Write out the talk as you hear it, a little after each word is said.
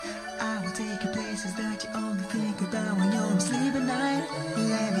will take you places that you only think about when you're asleep at night.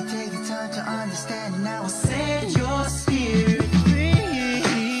 Let me take the time to understand, and I will set your spirit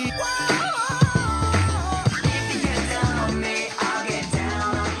free. Whoa. If you get down on me, I'll get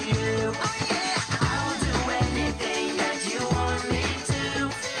down on you. I will do anything that you want me to.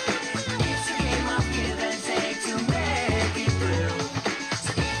 It's a game of give and take to make it through.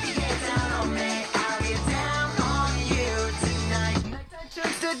 So if you get down on me, I'll get down on you tonight.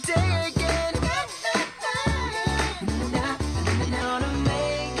 Just a day again. Gonna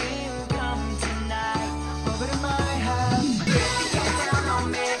make you come tonight over to my house. If you get down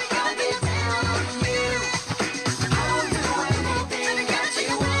on me, I'll get down on you. I'll do anything that you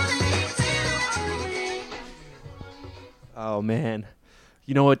want me to. Oh, man.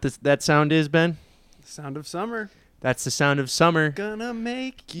 You know what that sound is, Ben? Sound of summer. That's the sound of summer. Gonna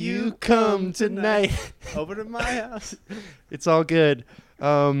make You come tonight. over to my house. It's all good.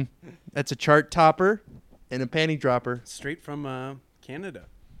 That's a chart topper and a panty dropper. Straight from Canada.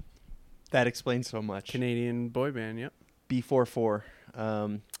 That explains so much. Canadian boy band, yep. B44.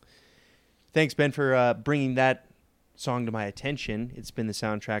 Thanks, Ben, for bringing that song to my attention. It's been the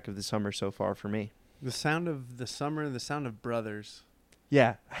soundtrack of the summer so far for me. The sound of the summer, the sound of brothers.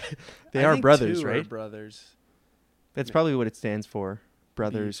 Yeah, they I are think brothers, two are right? brothers. That's probably what it stands for.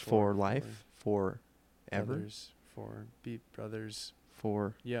 Brothers B44. for life, forever, Brothers for beat brothers.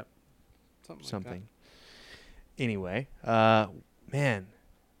 for Yep. Something. something. Anyway, man,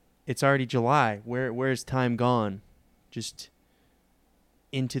 it's already July. Where's time gone? Just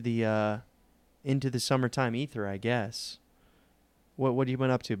into the summertime ether, I guess. What have you been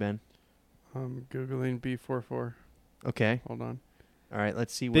up to, Ben? I'm Googling B44. Okay, Hold on. all right.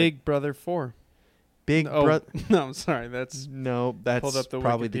 Let's see. Big Brother 4. Big Oh, Brother. no, I'm sorry. That's No, that's pulled up the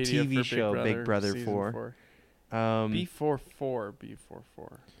probably the Wikipedia TV for show Big Brother season 4. 4. B44.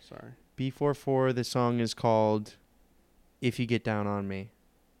 Sorry. B44. The song is called "If You Get Down on Me."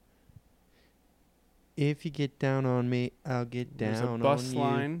 If you get down on me, I'll get down There's a on bus you.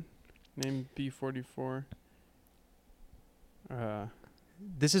 line named B44.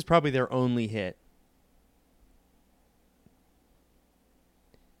 This is probably their only hit.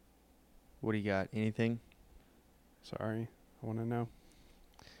 What do you got? Anything? Sorry. I want to know.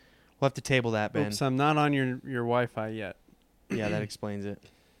 We'll have to table that, Ben. Oops, I'm not on your Wi-Fi yet. Yeah, that explains it.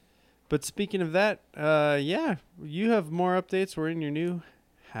 But speaking of that, yeah, you have more updates. We're in your new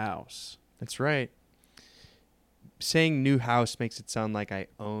house. That's right. Saying new house makes it sound like I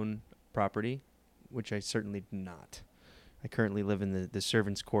own property, which I certainly do not. I currently live in the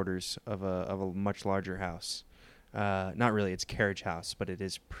servants' quarters of a much larger house. Not really, it's a carriage house, but it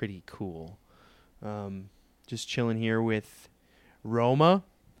is pretty cool. Just chilling here with Roma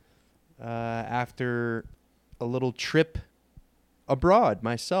after a little trip abroad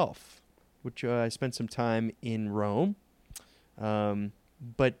myself, which I spent some time in Rome.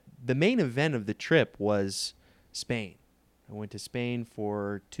 But the main event of the trip was Spain. I went to Spain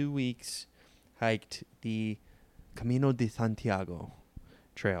for 2 weeks, hiked the Camino de Santiago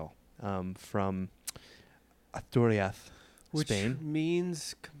trail from Asturias, Which Spain.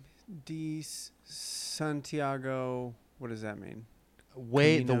 means de Santiago. What does that mean? The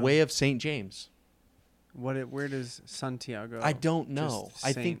Camino. way of St. James. Where does Santiago? I don't know. Just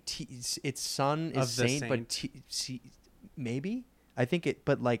I think saint. its son Of is the saint, but maybe I think it.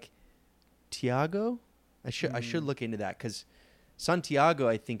 But like Tiago, I should look into that because Santiago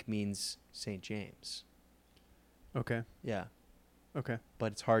I think means St. James. Okay. Yeah, Okay.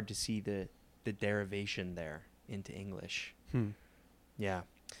 but it's hard to see the derivation there into English. Yeah,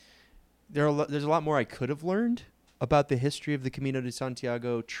 there's a lot more I could have learned about the history of the Camino de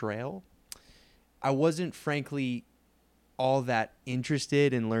Santiago trail. I wasn't, frankly, all that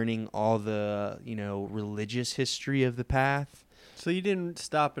interested in learning all the, religious history of the path. So you didn't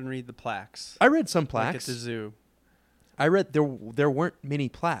stop and read the plaques? I read some Like at plaques. the zoo. I read there weren't many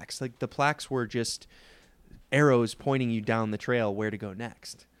plaques. Like the plaques were just arrows pointing you down the trail where to go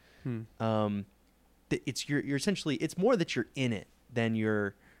next. You're essentially, it's more that you're in it than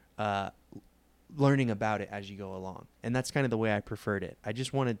you're learning about it as you go along. And that's kind of the way I preferred it. I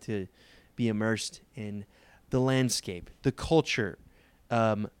just wanted to be immersed in the landscape, the culture,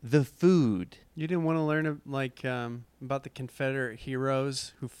 the food. You didn't want to learn about the Confederate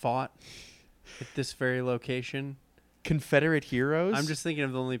heroes who fought at this very location? Confederate heroes? I'm just thinking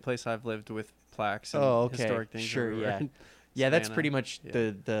of the only place I've lived with plaques and historic things. Sure, everywhere. yeah. Yeah, that's Savannah. pretty much Yeah.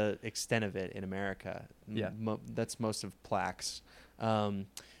 the extent of it in America. Yeah. That's most of plaques.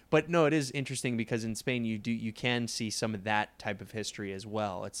 But no, it is interesting because in Spain you can see some of that type of history as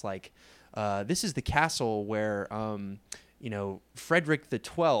well. It's like this is the castle where Frederick the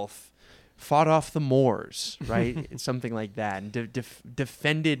 12th fought off the Moors, right? Something like that, and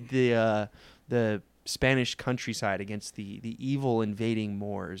defended the Spanish countryside against the evil invading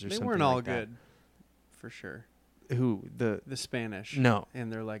Moors, or They something weren't all like that. good, for sure. Who The Spanish. No.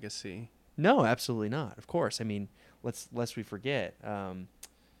 And their legacy. No, absolutely not. Of course. I mean, lest we forget, the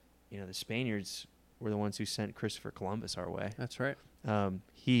Spaniards were the ones who sent Christopher Columbus our way. That's right.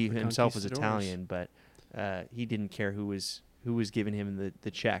 He The himself was conquistadors. Italian, but he didn't care who was giving him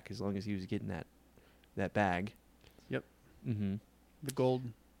the check, as long as he was getting that bag. Yep. Mm-hmm. The gold.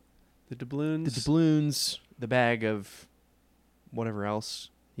 The doubloons. The doubloons, the bag of whatever else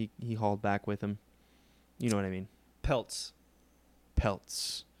he hauled back with him. You know what I mean? Pelts.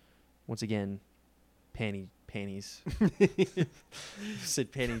 Pelts. Once again, panties.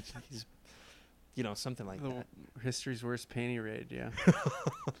 Said panties. Something like that. History's worst panty raid, yeah.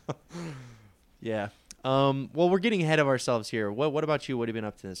 Yeah. Well, we're getting ahead of ourselves here. What about you? What have you been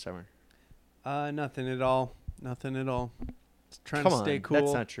up to this summer? Nothing at all. Nothing at all. Just trying Come to on, stay cool.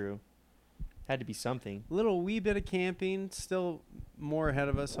 that's not true. Had to be something. Little wee bit of camping. Still more ahead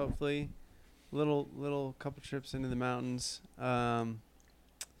of us, hopefully. Little couple trips into the mountains.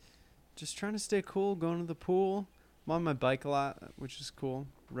 Just trying to stay cool. Going to the pool. I'm on my bike a lot, which is cool.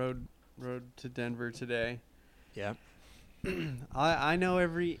 Rode to Denver today. Yeah. I know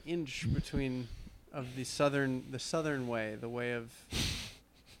every inch between of the southern way, the way of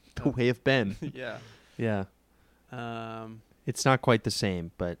The way of Ben. yeah. Yeah. It's not quite the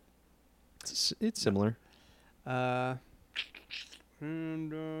same, but it's similar. Yeah,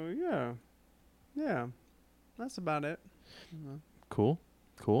 that's about it. Cool.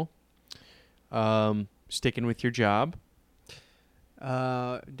 Sticking with your job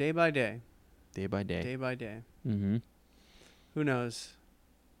Day by day, day by day. day by day. Mm-hmm. Who knows?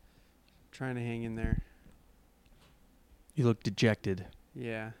 Trying to hang in there. You look dejected.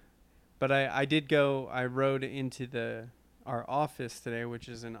 Yeah, but I did go. I rode into our office today, which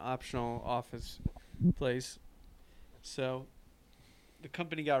is an optional office place. So the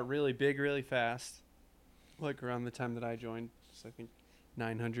company got really big really fast, like around the time that I joined. So I think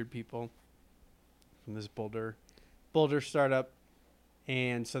 900 people from this Boulder startup,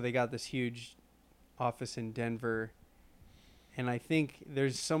 and so they got this huge office in Denver. And I think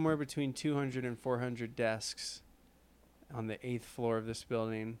there's somewhere between 200 and 400 desks on the 8th floor of this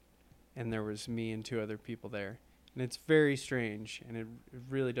building, and there was me and 2 other people there. And it's very strange, and it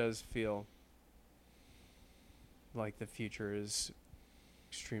really does feel like the future is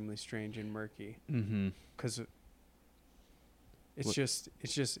extremely strange and murky, Mm-hmm. because it's What-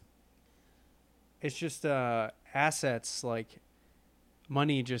 just assets, like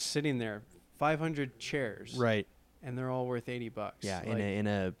money just sitting there, 500 chairs, Right. and they're all worth $80. Yeah. like, In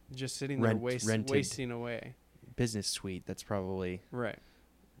a just sitting there rented. wasting away. business suite that's probably Right.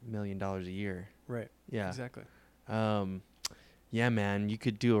 $1 million a year. Right. Yeah. Exactly. Yeah, man. You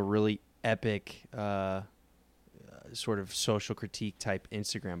could do a really epic sort of social critique type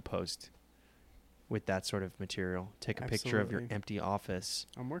Instagram post with that sort of material. Take a picture of your Absolutely. empty office.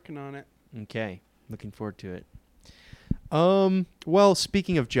 I'm working on it. Okay. Looking forward to it. Well,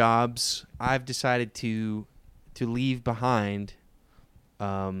 speaking of jobs, I've decided to leave behind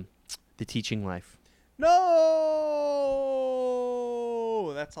the teaching life.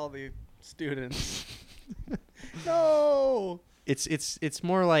 No, that's all the students. No. It's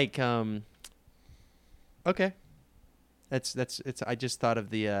more like okay. That's I just thought of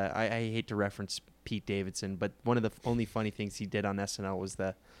the I hate to reference Pete Davidson, but one of the only funny things he did on SNL was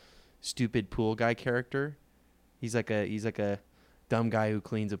the stupid pool guy character. He's like a dumb guy who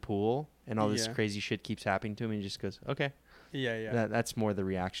cleans a pool, and all this Yeah. crazy shit keeps happening to him, and he just goes, "Okay." Yeah. That's more the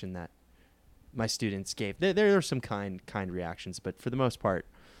reaction that my students gave. There are some kind reactions, but for the most part,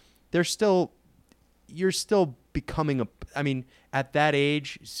 you're still becoming I mean, at that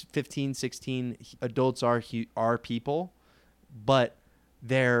age, 15, 16, adults are people, but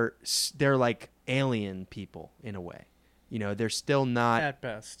they're like alien people in a way. They're still not At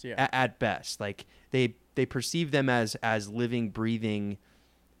best, yeah. at best. Like they perceive them as living, breathing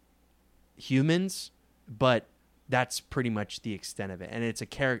humans, but that's pretty much the extent of it, and it's a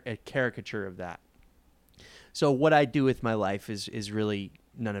caricature of that. So what I do with my life is really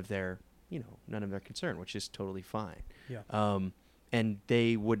none of their concern, which is totally fine. Yeah. And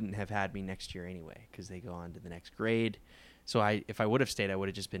they wouldn't have had me next year anyway, because they go on to the next grade. So if I would have stayed, I would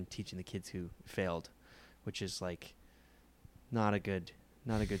have just been teaching the kids who failed, which is like not a good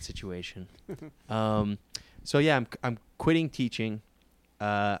situation. So yeah, I'm quitting teaching.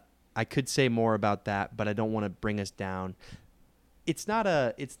 I could say more about that, but I don't want to bring us down. It's not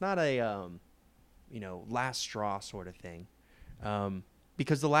a last straw sort of thing.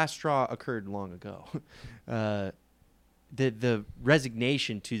 because the last straw occurred long ago. The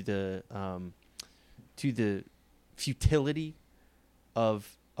resignation to the futility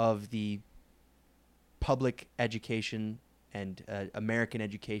of the public education and American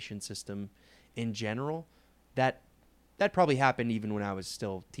education system in general, that probably happened even when I was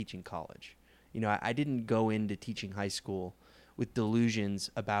still teaching college. You know, I didn't go into teaching high school with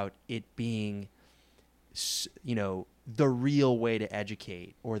delusions about it being, you know, the real way to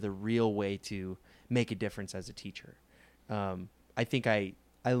educate or the real way to make a difference as a teacher. I think I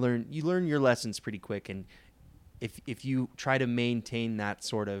learned, you learn your lessons pretty quick, and if you try to maintain that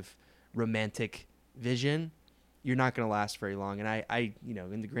sort of romantic vision, you're not going to last very long. And I, you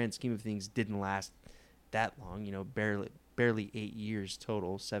know, in the grand scheme of things, didn't last that long. You know, barely 8 years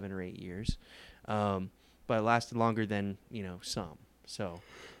total, 7 or 8 years, but it lasted longer than, you know, some. So,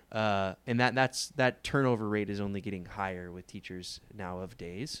 and that turnover rate is only getting higher with teachers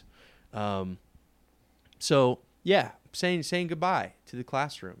nowadays. So yeah, saying goodbye to the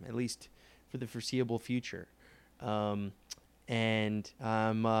classroom, at least for the foreseeable future. And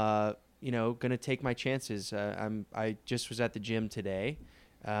I'm, you know, gonna take my chances. I just was at the gym today,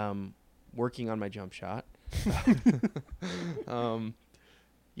 working on my jump shot.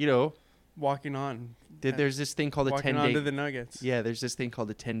 You know, Walking on. there's this thing called a Walking 10-day. on to the Nuggets. Yeah, there's this thing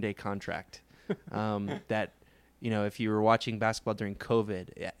called a 10-day contract. That, you know, if you were watching basketball during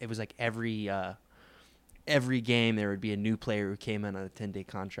COVID, it was like every game there would be a new player who came in on a 10-day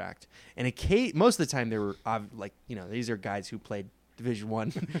contract, and most of the time they were like, you know, these are guys who played Division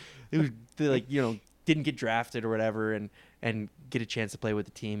One, who like, you know, didn't get drafted or whatever, and get a chance to play with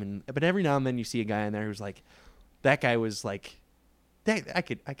the team. But every now and then you see a guy in there who's like, that guy was like, that I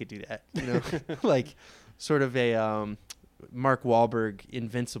could do that, you know, like sort of a Mark Wahlberg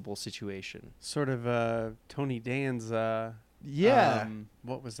Invincible situation. Sort of Tony Dan's. Yeah.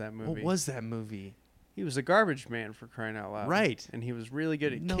 What was that movie? What was that movie? He was a garbage man, for crying out loud. Right. And he was really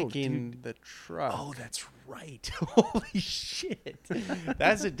good at No, kicking dude. the truck. Oh, that's right. Holy shit.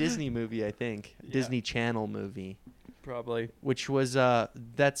 That's a Disney movie, I think. Yeah. Disney Channel movie, Probably. which was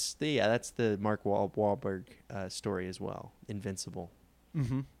that's the Mark Wahlberg story as well. Invincible.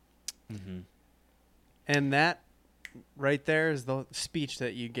 Mm-hmm. Mm-hmm. And that right there is the speech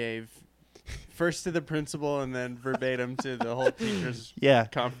that you gave first to the principal and then verbatim to the whole teachers Yeah.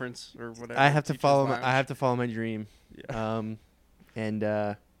 conference or whatever. I have to teachers follow. lounge. I have to follow my dream. Yeah. And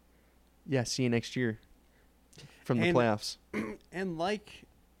yeah, see you next year from the And- playoffs. And like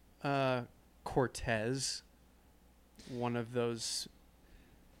Cortez, one of those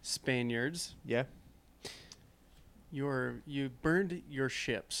Spaniards, Yeah. you burned your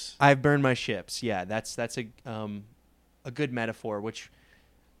ships. I've burned my ships. Yeah, that's a good metaphor, which,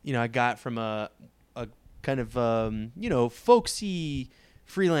 you know, I got from a kind of you know, folksy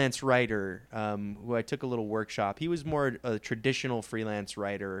freelance writer who I took a little workshop. He was more a traditional freelance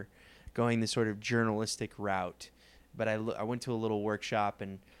writer, going the sort of journalistic route. But I went to a little workshop,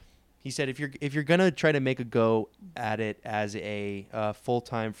 and he said, if you're gonna try to make a go at it as a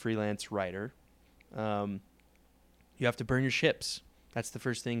full-time freelance writer, you have to burn your ships. That's the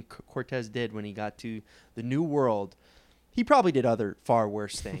first thing Cortez did when he got to the New World. He probably did other far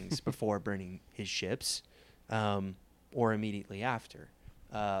worse things before burning his ships, or immediately after.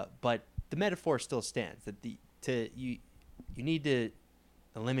 But the metaphor still stands that you need to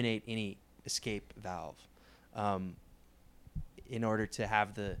eliminate any escape valve in order to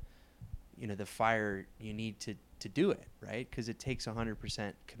have the fire you need to do it, right? Because it takes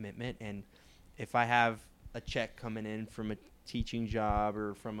 100% commitment. And if I have a check coming in from a teaching job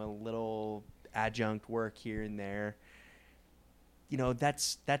or from a little adjunct work here and there, you know,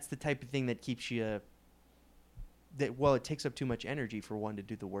 that's the type of thing that keeps you it takes up too much energy for one to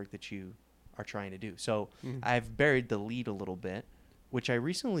do the work that you are trying to do. So I've buried the lead a little bit, which I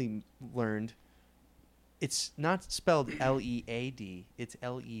recently learned it's not spelled Lead, it's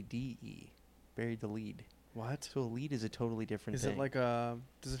Lede. Buried the lead. What? So a lead is a totally different Is thing. it like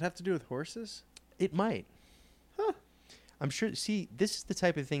does it have to do with horses? It might. Huh. I'm sure. See, this is the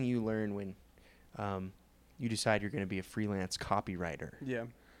type of thing you learn when you decide you're going to be a freelance copywriter. Yeah.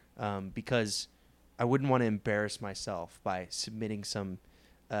 Because I wouldn't want to embarrass myself by submitting some,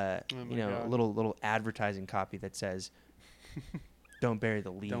 my God. little advertising copy that says, "Don't bury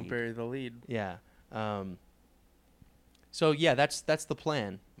the lead." Don't bury the lead. Yeah. So yeah, that's the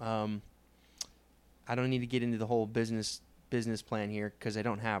plan. I don't need to get into the whole business plan here because I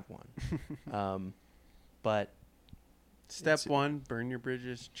don't have one. But Step It's- 1, burn your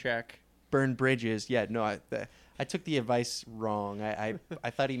bridges. Check. burn bridges. Yeah, no, I took the advice wrong. I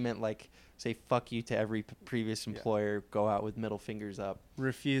thought he meant like say fuck you to every previous Yeah. employer, go out with middle fingers up.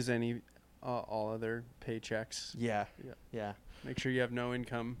 Refuse any all other paychecks. Yeah. Yeah. Yeah. Make sure you have no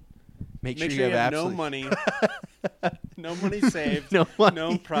income. Make Make sure sure you have no absolute- money. No money saved. No money.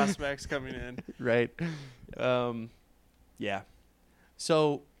 No prospects coming in. Right. Yeah.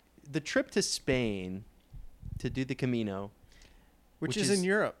 So the trip to Spain to do the Camino, Which Which is is- in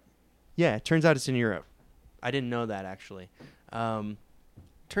Europe. yeah, it turns out it's in Europe. I didn't know that actually.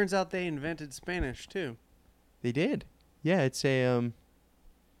 Turns out they invented Spanish too. They did. Yeah, it's a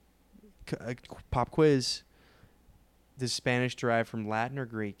pop quiz. Does Spanish derive from Latin or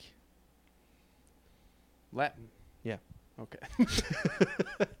Greek? Latin. Yeah. Okay.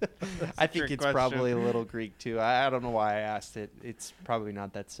 I a think trick it's question. probably a little Greek too. I don't know why I asked it. It's probably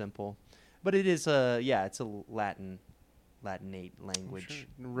not that simple, but it is it's a Latinate language.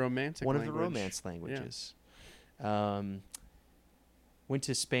 Sure. Romantic One language. of the Romance languages. Went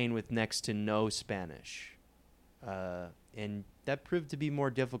to Spain with next to no Spanish, and that proved to be more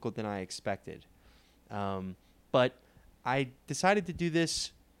difficult than I expected. But I decided to do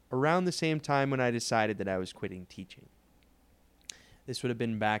this around the same time when I decided that I was quitting teaching. This would have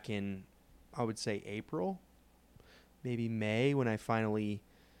been back in, I would say, April, maybe May, when I finally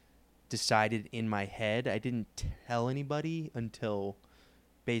decided in my head. I didn't tell anybody until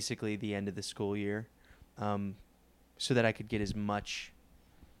basically the end of the school year, so that I could get as much,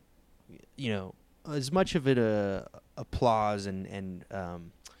 as much of it applause and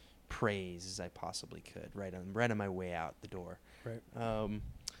praise as I possibly could right on my way out the door. Right.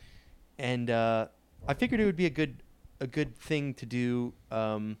 And I figured it would be a good thing to do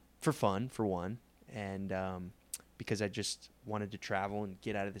for fun, for one, and because I just wanted to travel and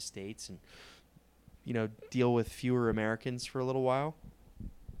get out of the States and deal with fewer Americans for a little while.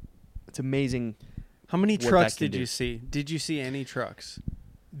 It's amazing. How many what trucks that can did you do. see? Did you see any trucks?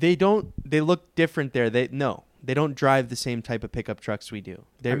 They look different there. They don't drive the same type of pickup trucks we do.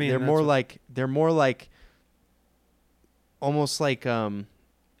 They're mean, they're that's more what- like almost like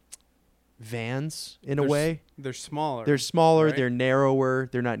vans in a They're s- way. They're smaller. They're smaller, right? they're narrower,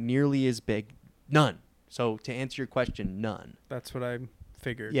 they're not nearly as big. None. So to answer your question, none. That's what I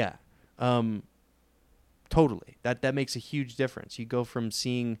figured. Yeah. Totally. That makes a huge difference. You go from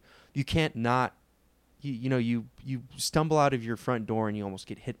seeing you can't not you stumble out of your front door and you almost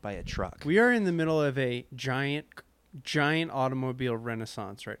get hit by a truck. We are in the middle of a giant automobile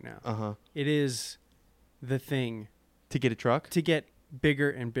renaissance right now. Uh-huh. It is the thing To get a truck? to get bigger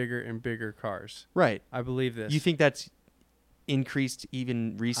and bigger and bigger cars. Right. I believe this. You think that's increased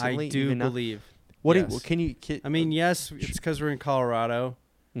even recently? I do even now? believe. What yes. can you I mean, yes, it's because we're in Colorado,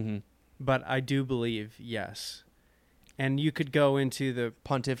 mm-hmm. but I do believe yes. And you could go into the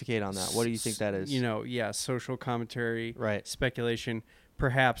pontificate on that. What do you think that is? Social commentary, Right. speculation.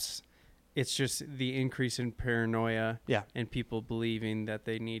 Perhaps it's just the increase in paranoia Yeah. and people believing that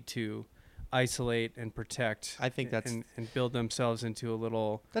they need to isolate and protect. I think that's and build themselves into a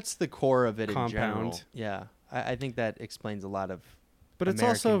little. that's the core of it in general. Compound. Yeah. I think that explains a lot of But it's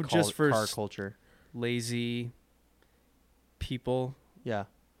American also just for car culture. lazy people Yeah.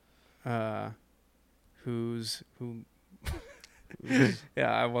 who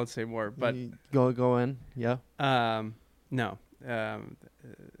yeah, I won't say more, but You go in. Yeah. no,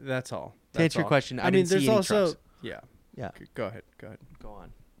 that's all. To answer your question, I mean, didn't see there's any also trucks. yeah. Yeah. Go ahead. Go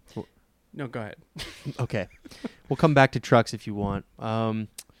on. No, go ahead. Okay. We'll come back to trucks if you want.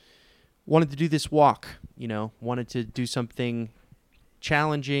 Wanted to do this walk, wanted to do something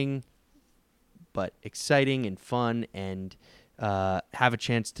challenging but exciting and fun and have a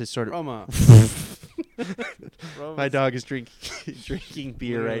chance to sort of Roma. My dog is drinking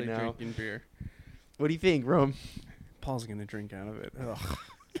beer right now. Drinking beer. What do you think, Rome? Paul's gonna drink out of it. Ugh,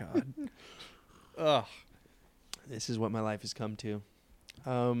 God. Ugh. This is what my life has come to.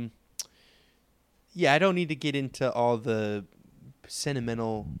 Yeah, I don't need to get into all the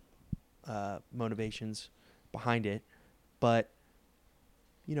sentimental motivations behind it, but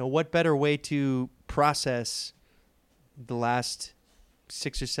what better way to process the last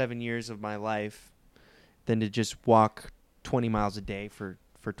 6 or 7 years of my life than to just walk 20 miles a day for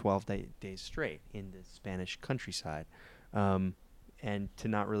 12 days straight in the Spanish countryside, and to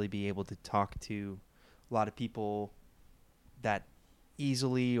not really be able to talk to a lot of people that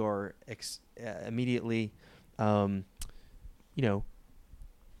easily or immediately.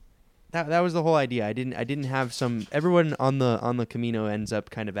 That was the whole idea. I didn't have some. Everyone on the Camino ends up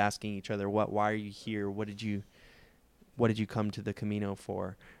kind of asking each other, why are you here? What did you come to the Camino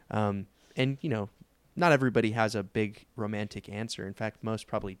for? And not everybody has a big romantic answer. In fact, most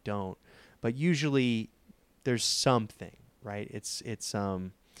probably don't. But usually there's something, right? It's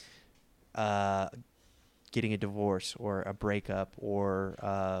getting a divorce or a breakup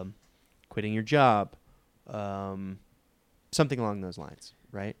or quitting your job, something along those lines,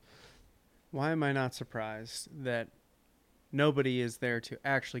 right? Why am I not surprised that nobody is there to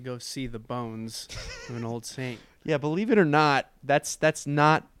actually go see the bones of an old saint? Yeah, believe it or not, that's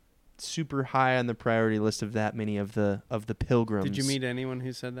not super high on the priority list of that many of the pilgrims. Did you meet anyone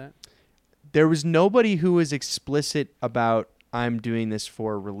who said that? There was nobody who was explicit about I'm doing this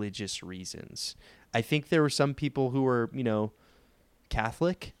for religious reasons. I think there were some people who were,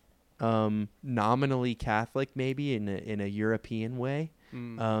 Catholic, nominally Catholic, maybe in a European way.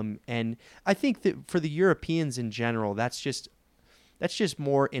 And I think that for the Europeans in general, that's just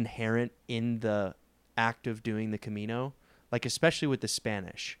more inherent in the act of doing the Camino, like especially with the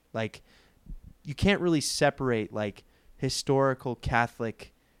Spanish. Like you can't really separate like historical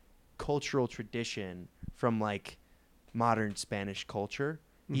Catholic cultural tradition from like modern Spanish culture,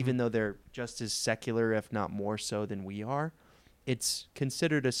 even though they're just as secular, if not more so than we are. It's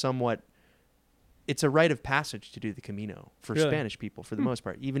considered it's a rite of passage to do the Camino for Really? Spanish people for the most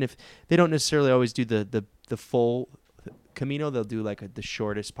part. Even if they don't necessarily always do the full Camino, they'll do like the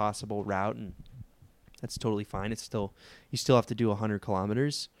shortest possible route, and that's totally fine. It's still, you still have to do 100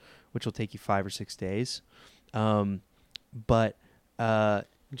 kilometers, which will take you 5 or 6 days. But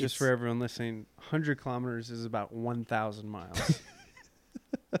Just for everyone listening, 100 kilometers is about 1,000 miles.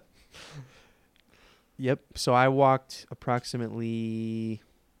 Yep. So I walked approximately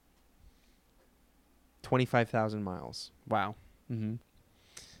 25,000 miles. Wow.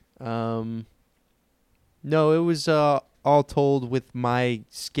 No, it was all told with my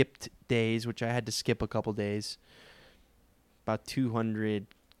skipped days, which I had to skip a couple days, about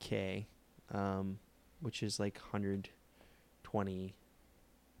 200K, which is like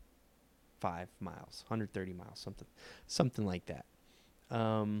 125 miles, 130 miles, something like that.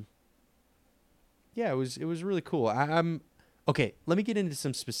 Yeah, it was really cool. I'm okay. Let me get into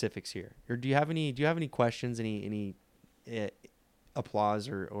some specifics here. Or do you have any questions? Any applause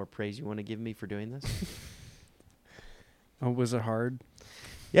or praise you want to give me for doing this? Oh, was it hard?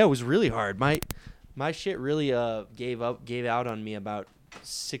 Yeah, it was really hard. My shit really gave out on me about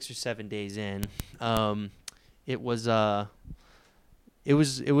 6 or 7 days in. It was a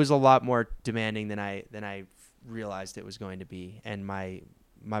lot more demanding than I realized it was going to be, and my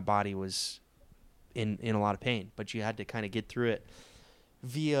body was in a lot of pain, but you had to kind of get through it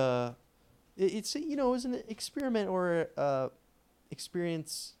via it was an experiment or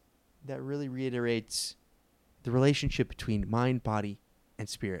experience that really reiterates the relationship between mind, body, and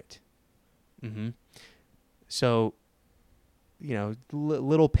spirit. So,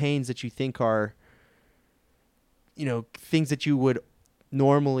 little pains that you think are, things that you would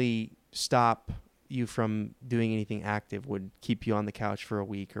normally stop you from doing anything active would keep you on the couch for a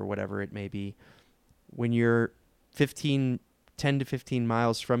week or whatever it may be. When you're 10 to 15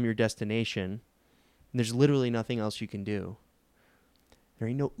 miles from your destination, and there's literally nothing else you can do. There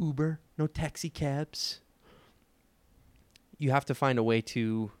ain't no Uber, no taxi cabs. You have to find a way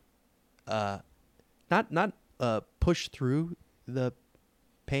to not push through the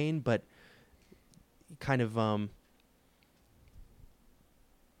pain, but kind of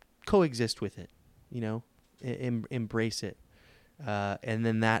coexist with it, embrace it. And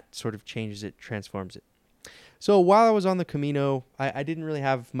then that sort of changes it, transforms it. So while I was on the Camino, I didn't really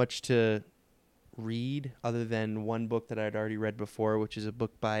have much to read other than one book that I'd already read before, which is a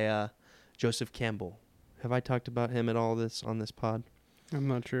book by Joseph Campbell. Have I talked about him at all on this pod? I'm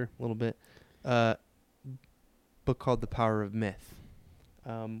not sure. A little bit. Book called The Power of Myth,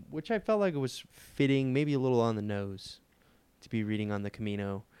 which I felt like it was fitting, maybe a little on the nose to be reading on the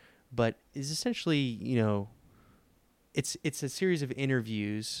Camino, but is essentially, it's a series of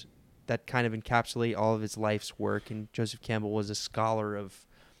interviews that kind of encapsulate all of his life's work. And Joseph Campbell was a scholar of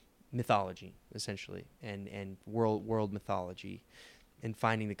mythology, essentially, and world mythology, and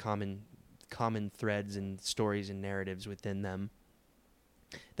finding the common threads and stories and narratives within them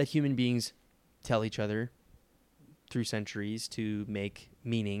that human beings tell each other through centuries to make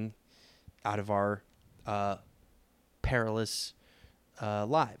meaning out of our perilous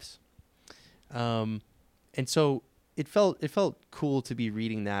lives. And so it felt cool to be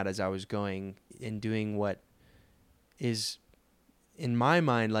reading that as I was going and doing what is, in my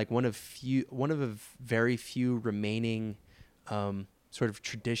mind, like one of a very few remaining sort of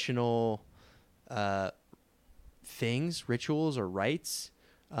traditional things, rituals or rites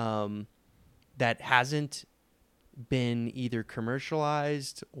that hasn't been either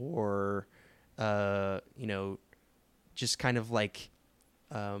commercialized or just kind of like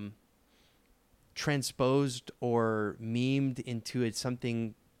transposed or memed into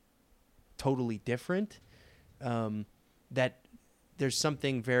something totally different. That there's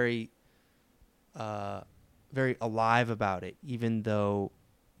something very, very alive about it, even though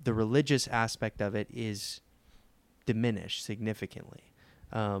the religious aspect of it is diminished significantly,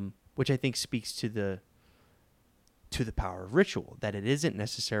 which I think speaks to the power of ritual. That it isn't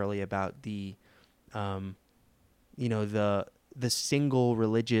necessarily about the single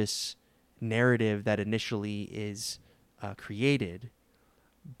religious narrative that initially is created,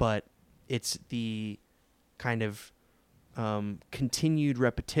 but it's the kind of continued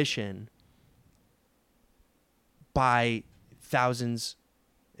repetition by thousands,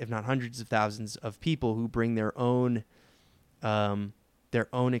 if not hundreds of thousands, of people who bring their own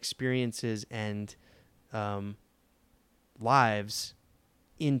experiences and lives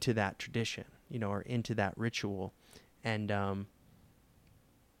into that tradition, or into that ritual, and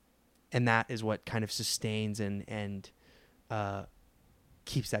that is what kind of sustains and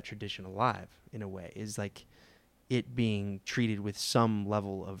keeps that tradition alive in a way, is like it being treated with some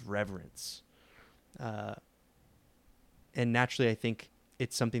level of reverence. And naturally, I think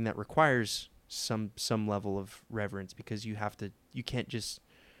it's something that requires some level of reverence, because you can't just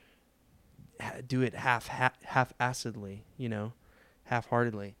do it half-assedly,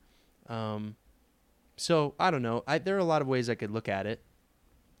 half-heartedly. So I don't know. There are a lot of ways I could look at it.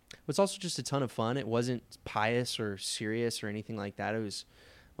 It's also just a ton of fun. It wasn't pious or serious or anything like that. It was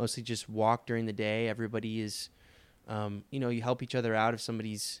mostly just walk during the day. Everybody is, you help each other out if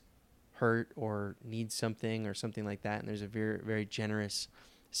somebody's hurt or needs something or something like that. And there's a very, very generous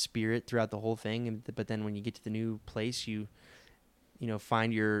spirit throughout the whole thing. But then when you get to the new place, you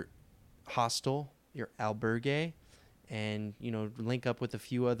find your hostel, your albergue, and, link up with a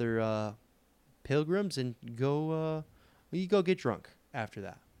few other pilgrims and go get drunk after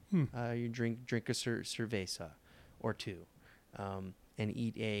that. You drink a cerveza or two, and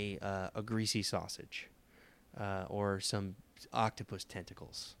eat a greasy sausage, or some octopus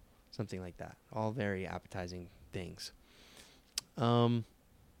tentacles, something like that. All very appetizing things.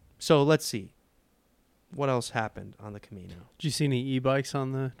 So let's see. What else happened on the Camino? Did you see any e-bikes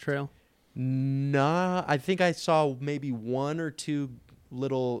on the trail? Nah, I think I saw maybe one or two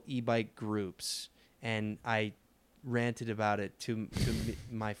little e-bike groups, and I ranted about it to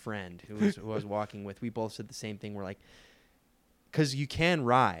my friend who I was walking with. We both said the same thing. We're like, because you can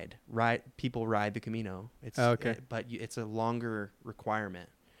ride. People ride the Camino. It's okay, but it's a longer requirement.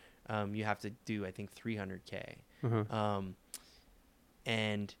 You have to do, I think, 300K. Uh-huh.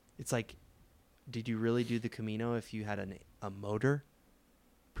 And it's like, did you really do the Camino if you had a motor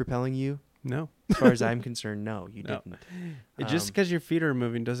propelling you? No. As far as I'm concerned, no, you No. didn't. Just because your feet are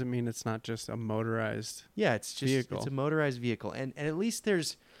moving doesn't mean it's not just a motorized. Yeah, it's just vehicle. It's a motorized vehicle, and at least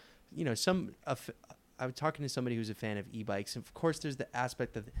there's, I was talking to somebody who's a fan of e-bikes, and of course there's the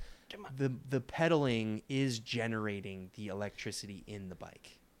aspect of the pedaling is generating the electricity in the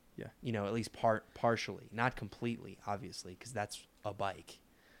bike. Yeah. At least partially, not completely, obviously, because that's a bike.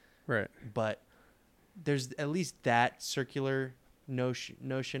 Right. But there's at least that circular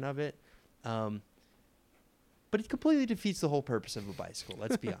notion of it. But it completely defeats the whole purpose of a bicycle,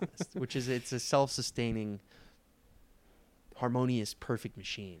 let's be honest, which is it's a self-sustaining, harmonious, perfect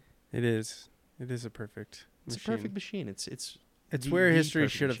machine. It is. It is a perfect It's machine. a perfect machine. It's where the history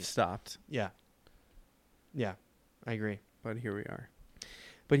perfect should have machine. stopped, Yeah, I agree. but here we are.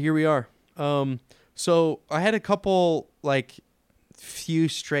 But here we are. So I had a couple few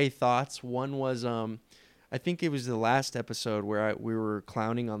stray thoughts. One was I think it was the last episode where we were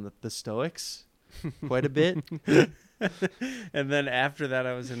clowning on the Stoics quite a bit. And then after that,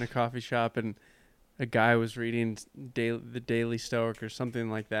 I was in a coffee shop and a guy was reading the Daily Stoic or something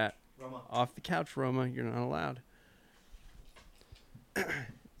like that. Roma. Off the couch, Roma. You're not allowed.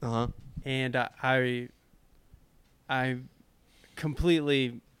 Uh-huh. And I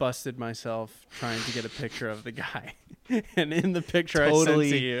completely busted myself trying to get a picture of the guy. And in the picture I sent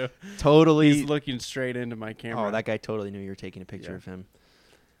to you, Totally. he's looking straight into my camera. Oh, that guy totally knew you were taking a picture Yeah. of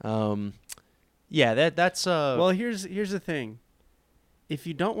him. Yeah, that's Well, here's the thing. If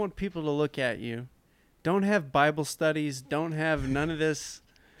you don't want people to look at you, don't have Bible studies, don't have none of this.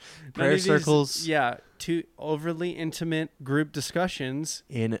 Prayer circles. Yeah, too overly intimate group discussions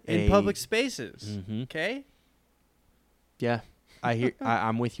in public spaces. Mhm. Okay? Yeah,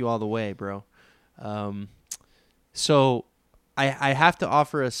 I'm with you all the way, bro. So I have to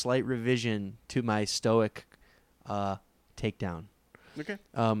offer a slight revision to my Stoic takedown. Okay.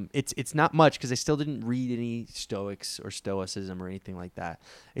 It's not much because I still didn't read any Stoics or Stoicism or anything like that.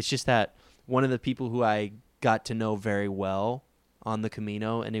 It's just that one of the people who I got to know very well on the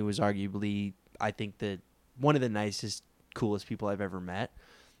Camino, and it was arguably, I think, one of the nicest, coolest people I've ever met,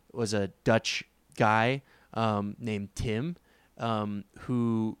 was a Dutch guy named Tim,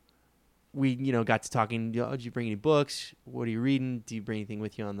 who we got to talking. Oh, did you bring any books? What are you reading? Do you bring anything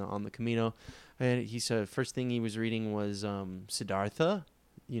with you on the Camino? And he said first thing he was reading was Siddhartha,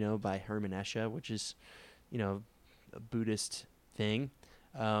 by Hermann Esche, which is a Buddhist thing,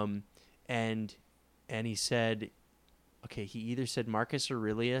 and he said, okay, he either said Marcus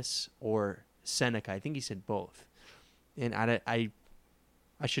Aurelius or Seneca. I think he said both, and I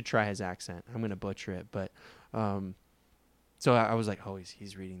should try his accent. I'm gonna butcher it, but so I was like, oh,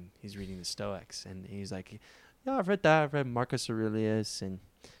 he's reading the Stoics, and he's like, yeah, I've read that. I've read Marcus Aurelius, and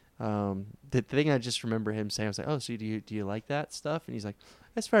the thing I just remember him saying, I was like, oh, so do you like that stuff? And he's like,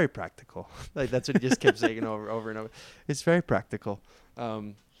 it's very practical. Like that's what he just kept saying over and over. It's very practical,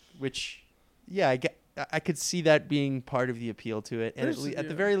 which, yeah, I could see that being part of the appeal to it, and at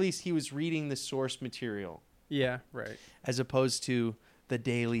the very least, he was reading the source material. Yeah, right. As opposed to the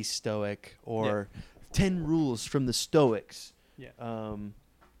Daily Stoic or 10 Rules from the Stoics. Yeah.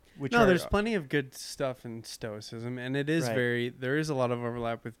 Which there's plenty of good stuff in Stoicism, and it is Right. there is a lot of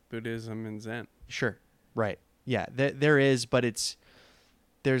overlap with Buddhism and Zen. Sure. Right. Yeah, there is, but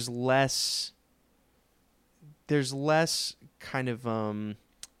there's less kind of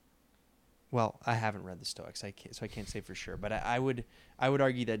well, I haven't read the Stoics, so I can't say for sure, but I would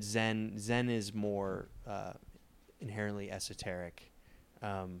argue that Zen is more inherently esoteric,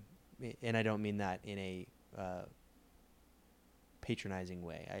 and I don't mean that in a patronizing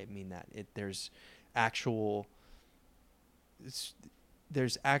way. I mean that there's actual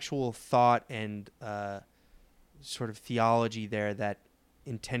thought and sort of theology there that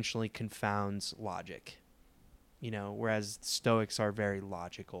intentionally confounds logic. Whereas Stoics are very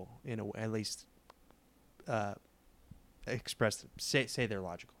logical, at least express say they're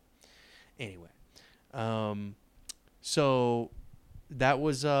logical. Anyway, so that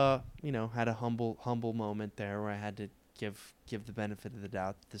was had a humble moment there where I had to give the benefit of the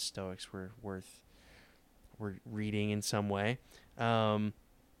doubt that the Stoics were reading in some way.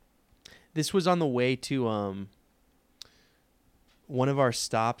 This was on the way to one of our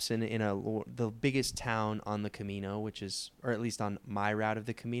stops in the biggest town on the Camino, which is, or at least on my route of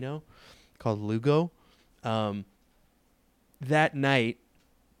the Camino, called Lugo. That night,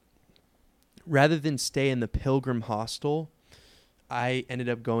 rather than stay in the Pilgrim Hostel, I ended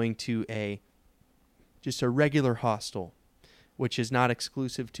up going to just a regular hostel, which is not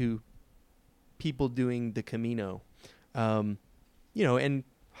exclusive to people doing the Camino. And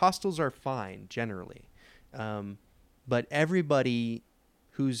hostels are fine generally. But everybody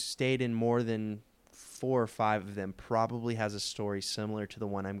who's stayed in more than 4 or 5 of them probably has a story similar to the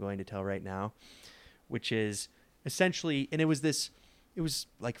one I'm going to tell right now, which is essentially, and it was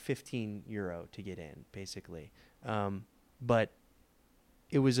like €15 to get in, basically. But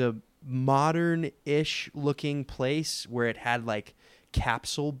it was a modern-ish looking place where it had like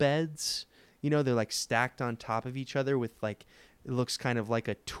capsule beds. They're like stacked on top of each other with like, it looks kind of like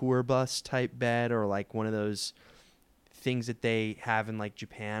a tour bus type bed, or like one of those things that they have in like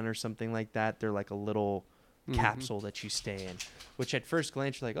Japan or something like that. They're like a little capsule that you stay in, which at first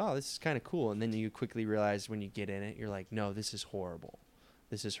glance you're like, oh, this is kind of cool. And then you quickly realize when you get in it, you're like, no, this is horrible.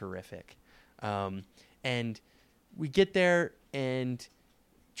 This is horrific. And we get there and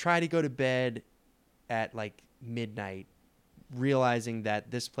try to go to bed at like midnight, realizing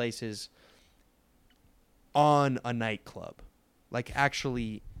that this place is on a nightclub, like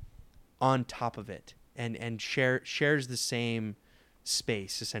actually on top of it, and shares the same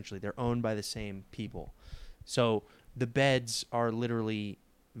space. Essentially, they're owned by the same people, so the beds are literally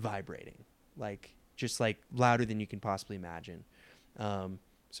vibrating, like just like louder than you can possibly imagine. So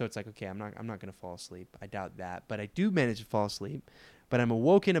it's like, okay, I'm not gonna fall asleep. I doubt that, but I do manage to fall asleep. But I'm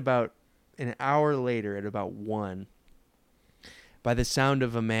awoken about an hour later at about 1 by the sound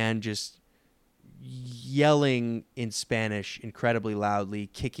of a man just yelling in Spanish incredibly loudly,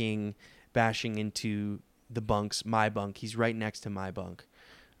 kicking, bashing into the bunks, my bunk. He's right next to my bunk.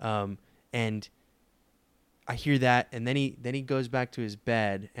 And I hear that, and then he goes back to his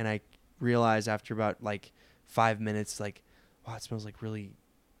bed, and I realize after about like 5 minutes, like, wow, it smells like really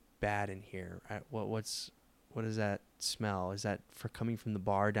bad in here. What does that smell? Is that for coming from the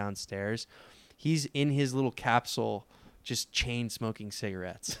bar downstairs? He's in his little capsule just chain smoking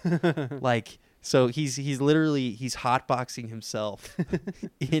cigarettes. Like, so he's literally hotboxing himself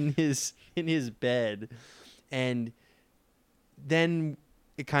in his bed. And then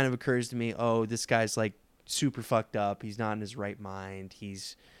it kind of occurs to me, oh, this guy's like super fucked up. He's not in his right mind.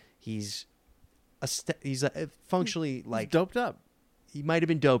 He's functionally like doped up. He might have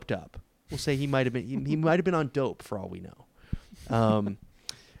been doped up. We'll say he might have been on dope for all we know.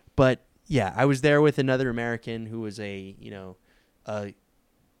 But yeah, I was there with another American who was a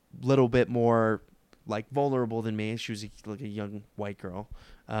little bit more like vulnerable than me. She was like a young white girl,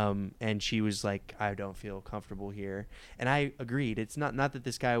 and she was like, I don't feel comfortable here, and I agreed. It's not that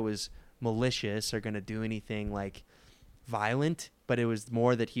this guy was malicious or gonna do anything like violent, but it was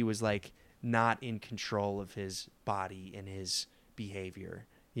more that he was like not in control of his body and his behavior.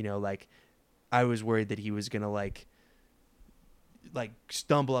 Like I was worried that he was gonna like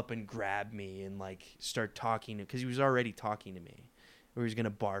stumble up and grab me and like start talking because he was already talking to me, or he was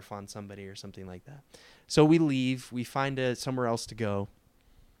gonna barf on somebody or something like that. So we leave. We find somewhere else to go.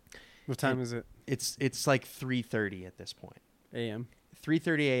 What time is it? It's like 3:30 at this point. A.M.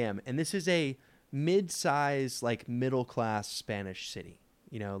 3:30 a.m. And this is a mid-size, like middle-class Spanish city.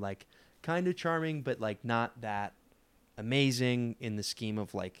 Like kind of charming, but like not that amazing in the scheme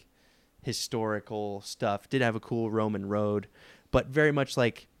of like historical stuff. Did have a cool Roman road, but very much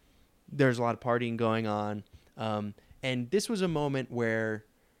like there's a lot of partying going on. And this was a moment where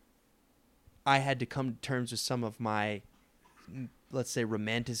I had to come to terms with some of my, let's say,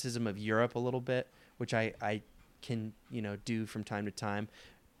 romanticism of Europe a little bit, which I can, do from time to time.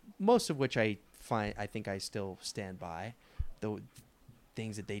 Most of which I think I still stand by, the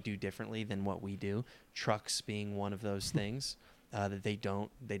things that they do differently than what we do. Trucks being one of those things that they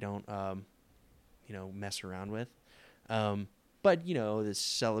don't mess around with. But this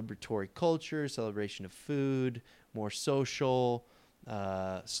celebratory culture, celebration of food, more social,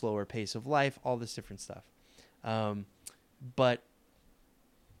 slower pace of life, all this different stuff. But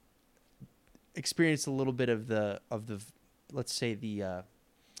experienced a little bit of the let's say the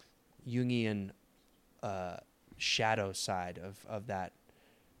Jungian shadow side of that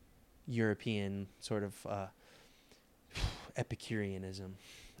European sort of Epicureanism.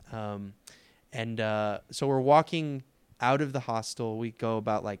 And so we're walking out of the hostel. We go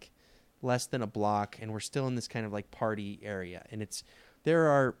about like less than a block, and we're still in this kind of like party area. And there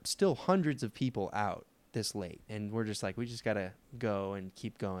are still hundreds of people out this late, and we're just like, we just gotta go and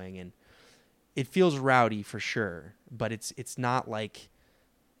keep going. And it feels rowdy for sure, but it's not like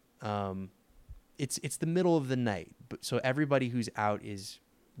it's the middle of the night, so everybody who's out is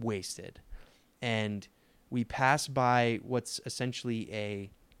wasted. And we pass by what's essentially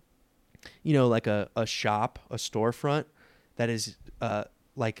like a shop, a storefront that is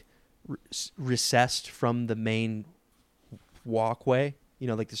like recessed from the main walkway.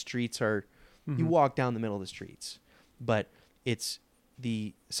 Like the streets are, you walk down the middle of the streets, but it's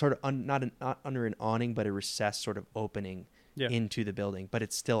the sort of not under an awning, but a recessed sort of opening into the building, but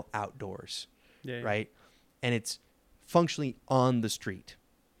it's still outdoors, right? And it's functionally on the street,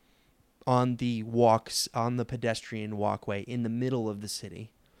 on the pedestrian walkway in the middle of the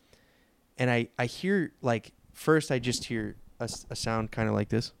city. And I hear, like, first I just hear a sound kind of like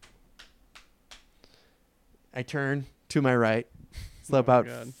this. I turn to my right. It's about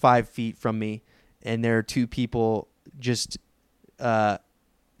 5 feet from me, and there are two people just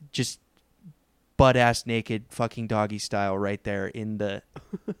butt-ass naked, fucking doggy style right there in the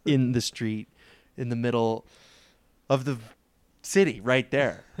street, in the middle of the city right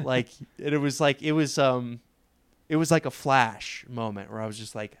there. Like, it was like a flash moment where I was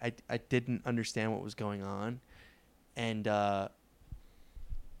just like, I didn't understand what was going on. And,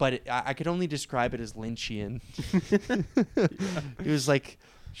 but I could only describe it as Lynchian. It was like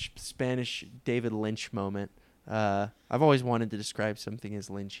Spanish David Lynch moment. I've always wanted to describe something as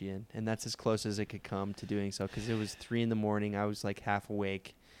Lynchian, and that's as close as it could come to doing so, because it was 3 a.m. I was like half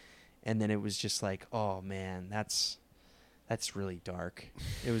awake, and then it was just like, oh man, that's really dark.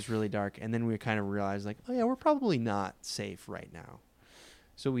 It was really dark. And then we kind of realized, like, oh yeah, we're probably not safe right now.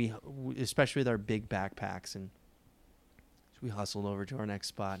 So we especially with our big backpacks, and so we hustled over to our next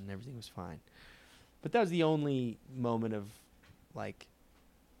spot, and everything was fine. But that was the only moment of, like,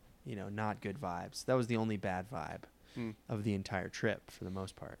 not good vibes. That was the only bad vibe of the entire trip for the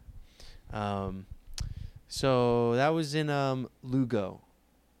most part. So that was in Lugo.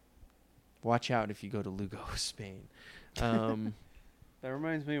 Watch out if you go to Lugo, Spain. That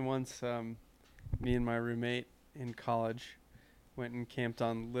reminds me, once me and my roommate in college went and camped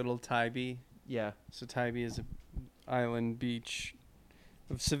on Little Tybee. Yeah. So Tybee is an island beach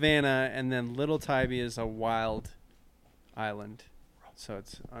of Savannah, and then Little Tybee is a wild island. So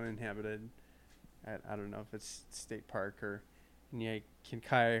it's uninhabited. I don't know if it's state park or, and you can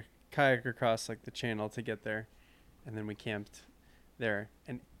kayak across like the channel to get there. And then we camped there.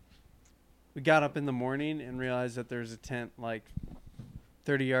 And we got up in the morning and realized that there's a tent like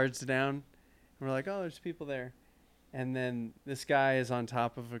 30 yards down. And we're like, oh, there's people there. And then this guy is on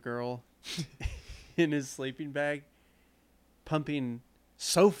top of a girl in his sleeping bag, pumping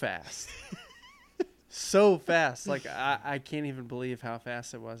so fast. So fast. Like, I can't even believe how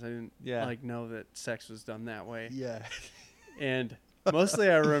fast it was. I didn't Yeah. like know that sex was done that way. Yeah. And mostly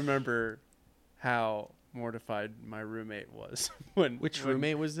I remember how mortified my roommate was Which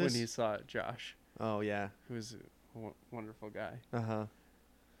roommate was this? when he saw Josh, Oh yeah. who was a wonderful guy. Uh-huh.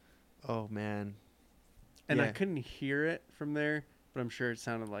 Oh man. And I Yeah. couldn't hear it from there, but I'm sure it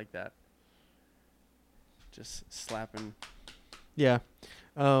sounded like that. Just slapping. Yeah.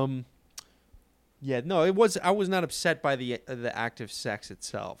 Yeah, no, I was not upset by the act of sex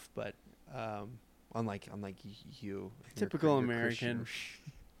itself, but unlike you. You're Typical you're Christian. American.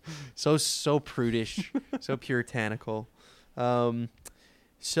 So prudish, so puritanical. Let's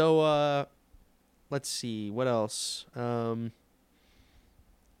see what else.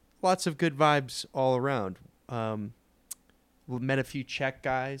 Lots of good vibes all around. We met a few Czech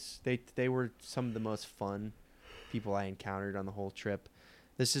guys. They were some of the most fun people I encountered on the whole trip.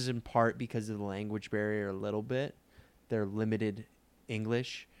 This is in part because of the language barrier a little bit. Their limited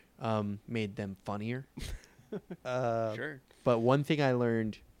English made them funnier. Sure. But one thing I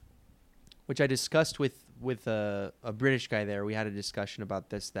learned, which I discussed with a British guy there, we had a discussion about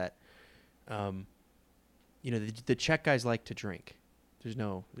this, that the Czech guys like to drink. There's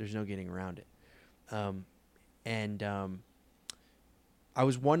no getting around it. I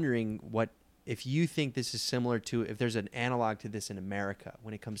was wondering if you think this is similar to, if there's an analog to this in America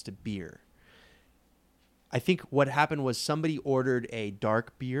when it comes to beer. I think what happened was somebody ordered a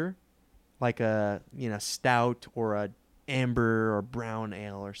dark beer, like a stout or a amber or brown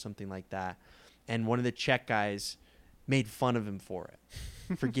ale or something like that, and one of the Czech guys made fun of him for it,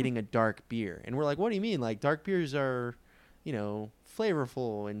 for getting a dark beer. And we're like, what do you mean? Like, dark beers are,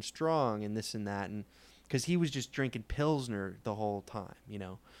 flavorful and strong and this and that, and because he was just drinking Pilsner the whole time,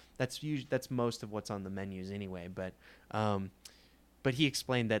 that's most of what's on the menus anyway. But he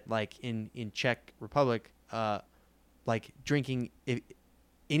explained that, like, in Czech Republic, like, drinking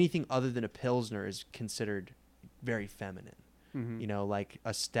anything other than a Pilsner is considered very feminine. Mm-hmm. Like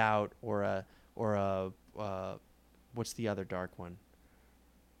a stout or a what's the other dark one?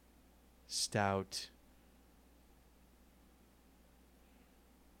 Stout.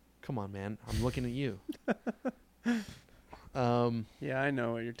 Come on, man. I'm looking at you. Yeah, I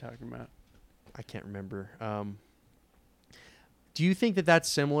know what you're talking about. I can't remember. Do you think that that's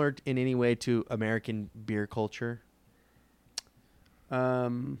similar in any way to American beer culture?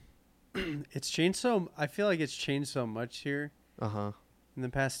 It's changed I feel like it's changed so much here Uh-huh. in the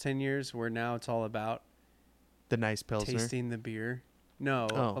past 10 years, where now it's all about The nice Pilsner? tasting the beer. No,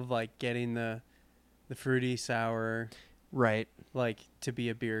 Oh. of like getting the fruity sour. Right. Like, to be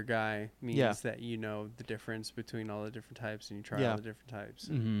a beer guy means Yeah. that you know the difference between all the different types and you try Yeah. all the different types.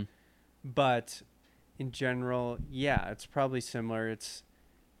 Mm-hmm. But in general, yeah, it's probably similar. It's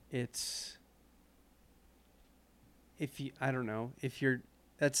if you, I don't know, if you're,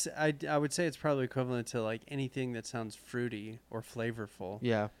 that's, I would say it's probably equivalent to like anything that sounds fruity or flavorful,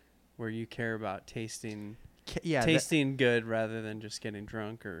 Yeah. where you care about tasting Yeah. tasting good rather than just getting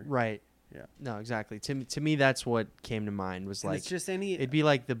drunk or Right. Yeah. No, exactly. To me, that's what came to mind, was and like, it's just any it'd be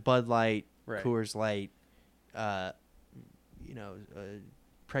like the Bud Light, right. Coors Light,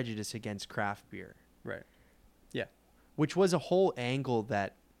 prejudice against craft beer, Right. which was a whole angle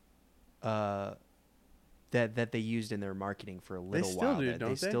that they used in their marketing for a little still while. do, That don't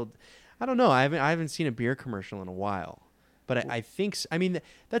they? Still, I don't know. I haven't seen a beer commercial in a while, but I think I mean,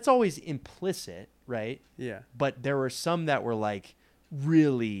 that's always implicit, right? Yeah. But there were some that were like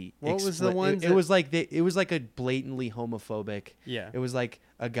really. What was the ones It that- was like it was like a blatantly homophobic. Yeah. It was like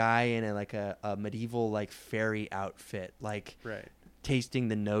a guy in a medieval like fairy outfit, like Right. tasting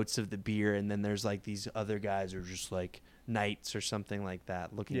the notes of the beer, and then there's like these other guys who are just like knights or something like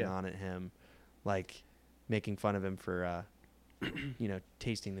that, looking Yeah. on at him, like making fun of him for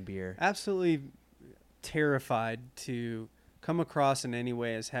tasting the beer. Absolutely terrified to come across in any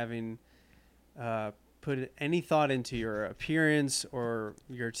way as having put any thought into your appearance or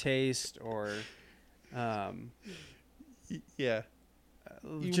your taste or Yeah.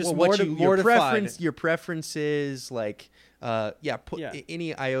 just your mortified. preferences, like put Yeah.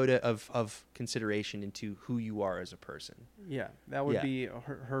 any iota of consideration into who you are as a person. Yeah, that would Yeah. be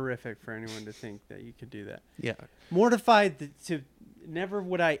horrific for anyone to think that you could do that. Yeah. Mortified to never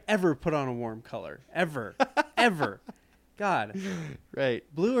would I ever put on a warm color. Ever. Ever. God. Right.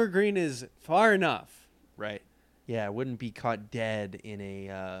 Blue or green is far enough. Right. Yeah, I wouldn't be caught dead in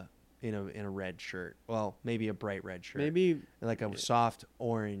a red shirt. Well, maybe a bright red shirt. Maybe Like a soft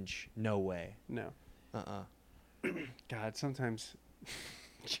orange, no way. no. Uh-uh. God, sometimes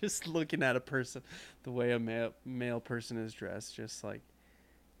just looking at a person, the way a male person is dressed, just like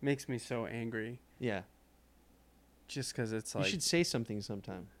makes me so angry. Yeah. Just because it's You like, should say something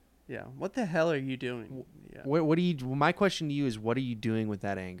sometime. yeah, what the hell are you doing? Yeah. What do you? My question to you is, what are you doing with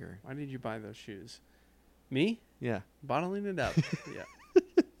that anger? Why did you buy those shoes? Me? Yeah. Bottling it up. Yeah.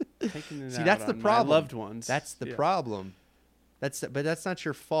 Taking it See, out that's the on problem. my loved ones. That's the Yeah. problem. But that's not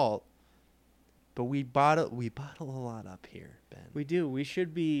your fault. But we bottle a lot up here, Ben. We do. We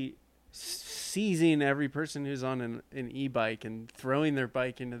should be seizing every person who's on an e-bike and throwing their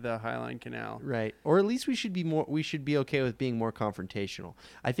bike into the Highline Canal. Right. Or at least we should be okay with being more confrontational.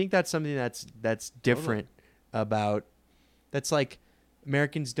 I think that's something that's different about that's like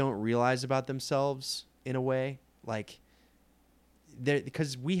Americans don't realize about themselves in a way. Like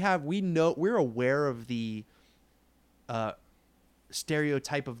because we're aware of the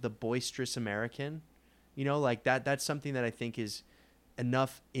stereotype of the boisterous American. You know, like that's something that I think is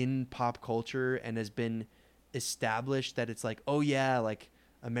enough in pop culture and has been established that it's like, oh yeah, like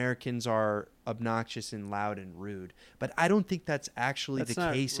Americans are obnoxious and loud and rude. But I don't think that's actually That's the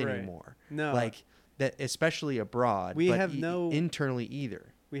not case right. anymore. No. Like that, especially abroad. We but have no- internally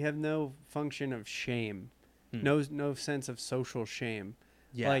either. We have no function of shame. Hmm. No sense of social shame.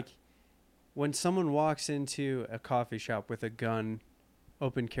 Yeah. Like when someone walks into a coffee shop with a gun,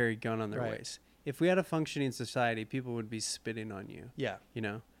 open carry gun on their Right. waist. If we had a functioning society, people would be spitting on you, yeah. you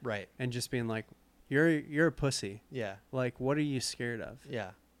know, Right. and just being like, "You're a pussy. Yeah. Like, what are you scared of?"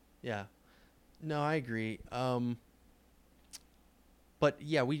 Yeah. Yeah. No, I agree. But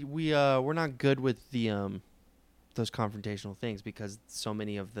yeah, we're not good with the those confrontational things because so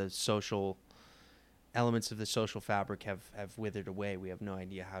many of the social elements of the social fabric have withered away. We have no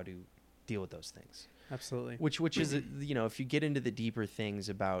idea how to deal with those things. Absolutely. Which is you know, if you get into the deeper things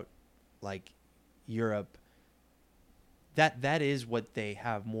about like Europe, that is what they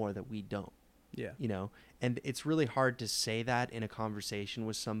have more that we don't. Yeah. You know, and it's really hard to say that in a conversation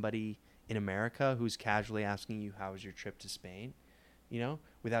with somebody in America who's casually asking you, how was your trip to Spain? You know,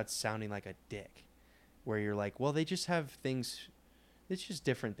 without sounding like a dick, where you're like, well, they just have things, it's just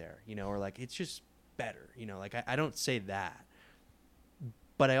different there, you know, or like, it's just better, you know, like I don't say that,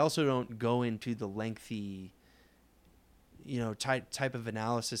 but I also don't go into the lengthy, you know, type of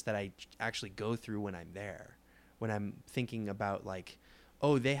analysis that I actually go through when I'm there, when I'm thinking about like,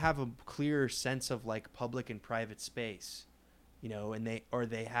 oh, they have a clear sense of like public and private space, you know, and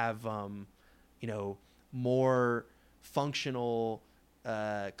they have, you know, more functional,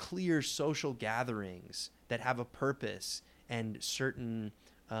 clear social gatherings that have a purpose and certain,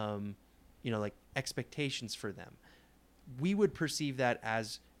 you know, like expectations for them. We would perceive that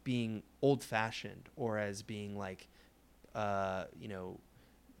as being old-fashioned or as being like, you know,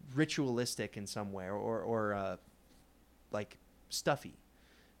 ritualistic in some way or like stuffy.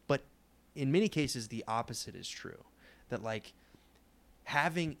 But in many cases, the opposite is true. That like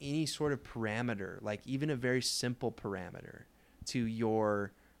having any sort of parameter, like even a very simple parameter to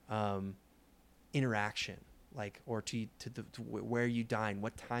your interaction, like, or to where you dine,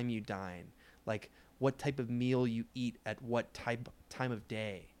 what time you dine, like what type of meal you eat at what time of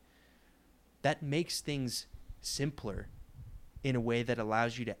day, that makes things simpler in a way that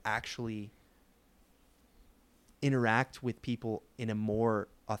allows you to actually interact with people in a more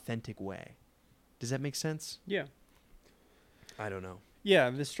authentic way. Does that make sense? Yeah. I don't know. Yeah,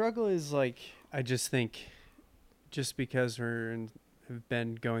 the struggle is like, I just think just because have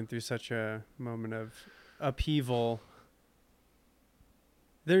been going through such a moment of upheaval,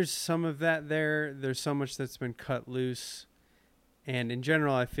 there's some of that there. There's so much that's been cut loose. And in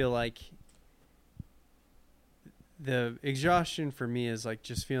general, I feel like the exhaustion for me is like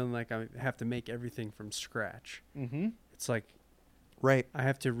just feeling like I have to make everything from scratch. Mm-hmm. It's like Right. I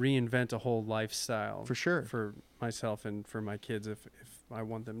have to reinvent a whole lifestyle For sure. for myself and for my kids if I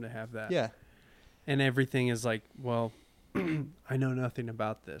want them to have that. Yeah. And everything is like, well, I know nothing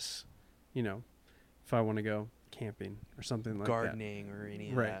about this. You know, if I want to go camping or something like Gardening or any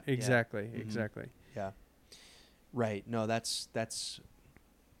that. of Right. that. Yeah. Exactly. Mhm. Exactly. Yeah. Right. No, that's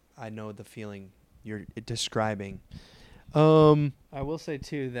I know the feeling you're describing. I will say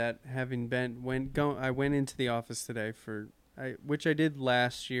too that having been I went into the office today which I did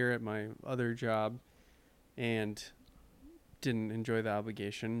last year at my other job and didn't enjoy the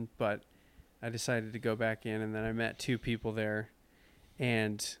obligation, but I decided to go back in, and then I met two people there,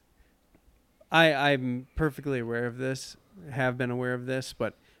 and I'm perfectly aware of this, have been aware of this,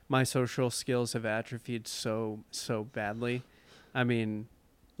 but my social skills have atrophied so badly. I mean,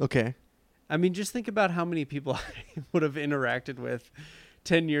 Okay. just think about how many people I would have interacted with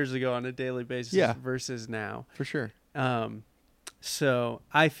 10 years ago on a daily basis Yeah. versus now. For sure. So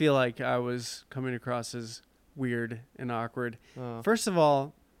I feel like I was coming across as weird and awkward. Uh, First of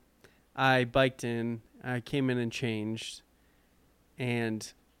all, I biked in. I came in and changed,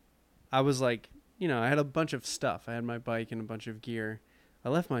 and I was like, I had a bunch of stuff. I had my bike and a bunch of gear. I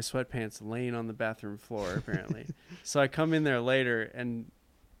left my sweatpants laying on the bathroom floor apparently. So I come in there later, and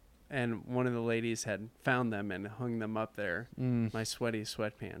one of the ladies had found them and hung them up there. My sweaty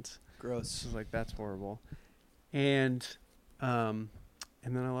sweatpants. I Gross. was like, that's horrible. And then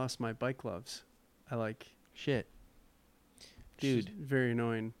I lost my bike gloves. Shit. Dude, Dude. very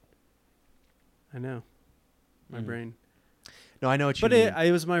annoying. I know. My brain. No, I know what you But mean.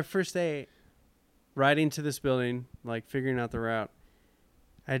 it was my first day riding to this building, like figuring out the route.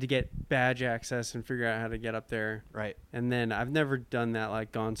 I had to get badge access and figure out how to get up there. Right. And then I've never done that,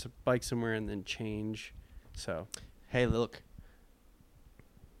 like gone to bike somewhere and then change. So Hey, look.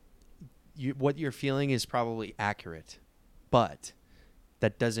 What you're feeling is probably accurate, but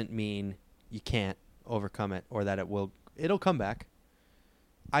that doesn't mean you can't overcome it or that it'll come back.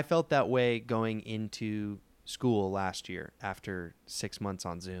 I felt that way going into school last year after 6 months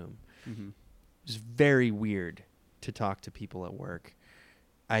on Zoom. It was very weird to talk to people at work.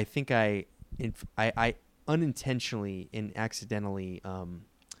 I think I unintentionally and accidentally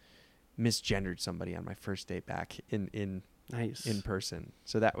misgendered somebody on my first day back in nice. in person.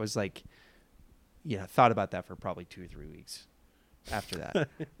 So that was like, thought about that for probably 2 or 3 weeks after that.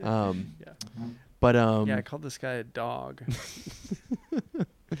 Yeah. But Yeah, I called this guy a dog.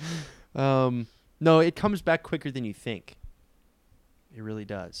 no, it comes back quicker than you think. It really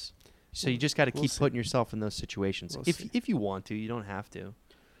does. So you just got to We'll keep see. putting yourself in those situations. We'll if see. if you want to, you don't have to.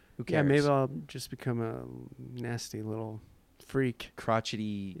 Who cares? Yeah, maybe I'll just become a nasty little freak.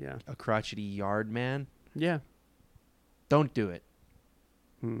 crotchety, Yeah. a crotchety yard man. Yeah. Don't do it.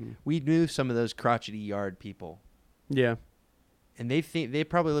 Hmm. We knew some of those crotchety yard people, Yeah. and they think they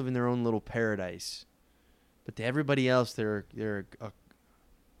probably live in their own little paradise, but to everybody else, they're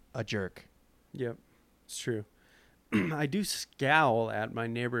a jerk. Yep. It's true. I do scowl at my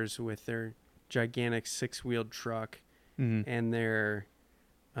neighbors with their gigantic 6-wheeled truck and their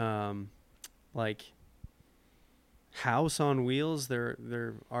like house on wheels, their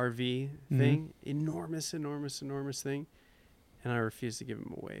RV thing, enormous thing, and I refuse to give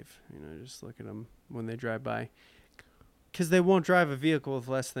them a wave. Just look at them when they drive by, because they won't drive a vehicle with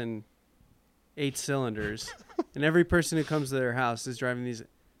less than 8 cylinders, and every person who comes to their house is driving these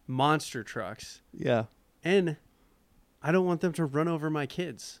monster trucks, Yeah, and I don't want them to run over my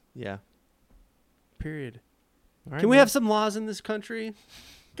kids. yeah. Period. All right, Can we well, have some laws in this country?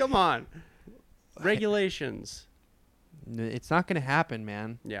 Come on. Regulations. It's not going to happen,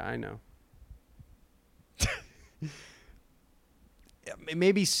 man. Yeah, I know.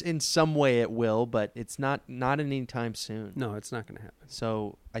 Maybe in some way it will, but it's not anytime soon. No, it's not going to happen.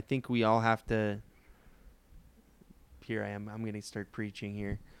 So I think we all have to. Here I am. I'm going to start preaching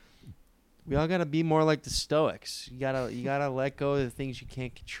here. We all got to be more like the Stoics. You gotta let go of the things you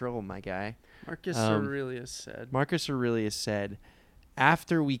can't control, my guy. Marcus Aurelius said. Marcus Aurelius said,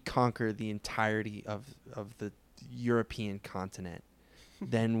 after we conquer the entirety of the European continent,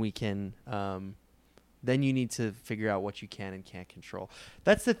 then we can. Then you need to figure out what you can and can't control.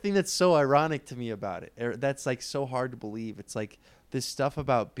 That's the thing that's so ironic to me about it. That's like so hard to believe. It's like this stuff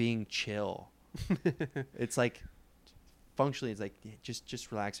about being chill. It's like functionally, it's like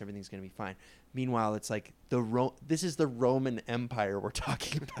just relax. Everything's gonna be fine. Meanwhile, it's like this is the Roman Empire we're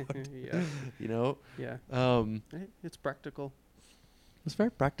talking about. Yeah. You know. Yeah. Hey, it's practical. It's very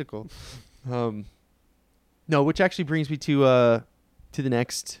practical. No, which actually brings me to the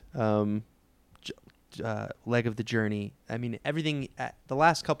next leg of the journey. I mean, everything. The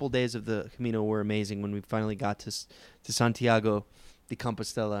last couple days of the Camino were amazing when we finally got to Santiago de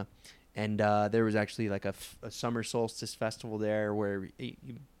Compostela, and there was actually like a summer solstice festival there where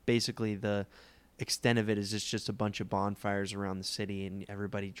basically the extent of it is just a bunch of bonfires around the city, and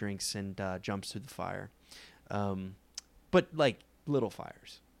everybody drinks and jumps through the fire, but like little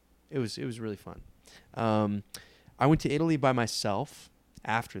fires. It was really fun. I went to Italy by myself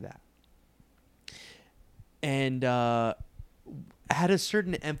after that. And had a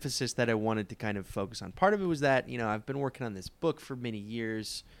certain emphasis that I wanted to kind of focus on. Part of it was that, I've been working on this book for many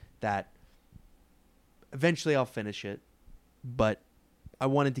years that eventually I'll finish it, but I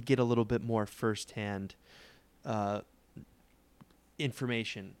wanted to get a little bit more firsthand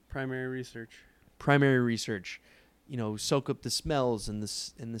information. Primary research. Soak up the smells and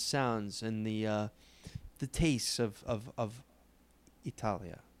the sounds and the tastes of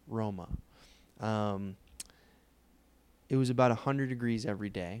Italia, Roma. It was about 100 degrees every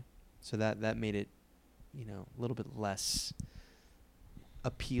day, so that made it, a little bit less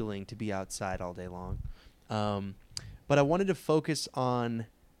appealing to be outside all day long. But I wanted to focus on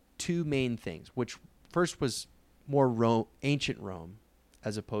two main things, which first was more ancient Rome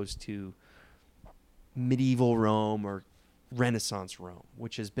as opposed to medieval Rome or Renaissance Rome,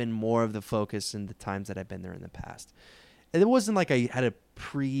 which has been more of the focus in the times that I've been there in the past. And it wasn't like I had a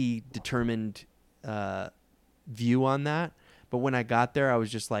predetermined view on that, but when I got there, I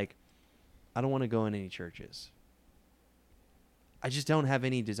was just like, I don't want to go in any churches. I just don't have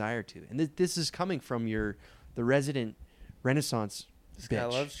any desire to. And this is coming from the resident Renaissance This bitch. guy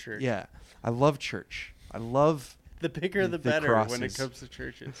loves church. Yeah, I love church. I love, The bigger the The better when it crosses. comes to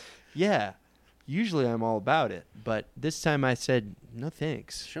churches. yeah. Usually I'm all about it, but this time I said no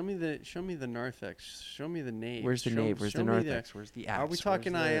thanks. Show me the narthex. Show me the nave. Where's the nave? Where's the show me narthex? Where's the apse? Are we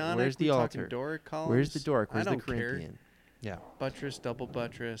talking Where's the, ionic? Where's the we altar? talking Doric columns? Where's the Doric? I Where's the don't care. Corinthian? Yeah. Buttress, double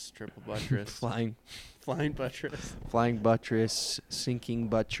buttress, triple buttress, Flying buttress, sinking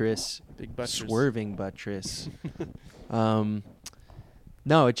buttress, big buttress. swerving buttress.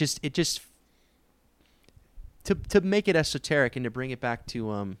 No, it just to make it esoteric and to bring it back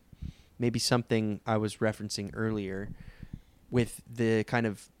to maybe something I was referencing earlier with the kind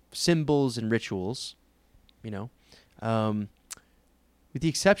of symbols and rituals, you know, with the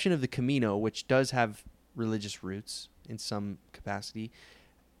exception of the Camino, which does have religious roots in some capacity.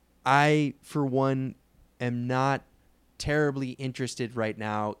 I, for one, am not terribly interested right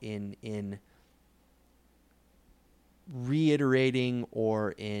now in reiterating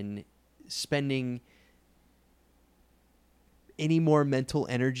or in spending any more mental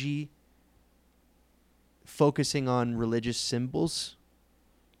energy focusing on religious symbols,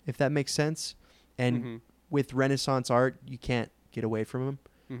 if that makes sense. And Mhm. with Renaissance art, you can't get away from them.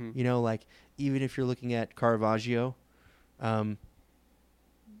 Mhm. You know, like even if you're looking at Caravaggio,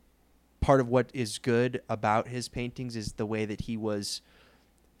 part of what is good about his paintings is the way that he was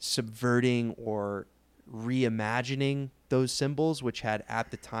subverting or reimagining those symbols, which had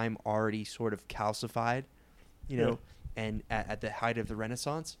at the time already sort of calcified, you know, and at the height of the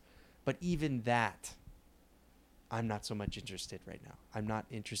Renaissance. But even that, I'm not so much interested right now. I'm not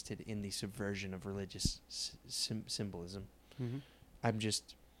interested in the subversion of religious symbolism. Mhm.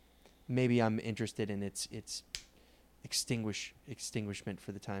 Maybe I'm interested in its extinguishment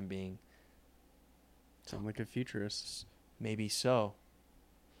for the time being. Sound like a futurist. Maybe so.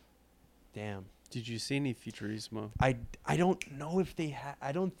 Damn. Did you see any futurismo? I don't know if they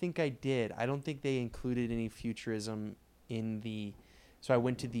I don't think I did. I don't think they included any futurism in the. So I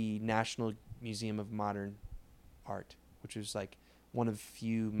went to the National Museum of Modern Art, which is like one of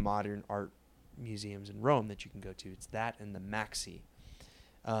few modern art museums in Rome that you can go to. It's that and the Maxi,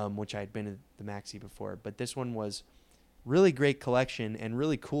 which I had been to the Maxi before. But this one was really great collection and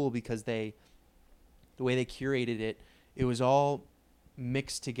really cool because the way they curated it, it was all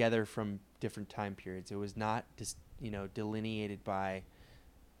mixed together from different time periods. It was not just, delineated by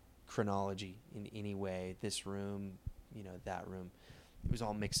chronology in any way. This room, that room. It was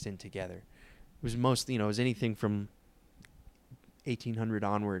all mixed in together. It was mostly, it was anything from 1800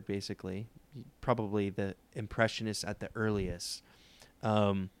 onward, basically. Probably the Impressionists at the earliest.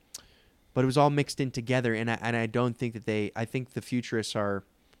 But it was all mixed in together, and I don't think that I think the Futurists are,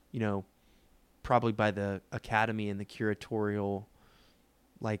 probably by the Academy and the curatorial,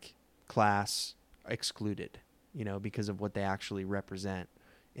 class excluded, because of what they actually represent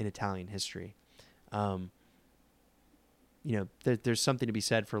in Italian history. There's something to be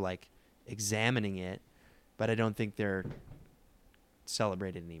said for examining it, but I don't think they're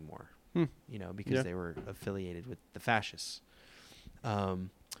celebrated anymore. Because Yeah. they were affiliated with the fascists. A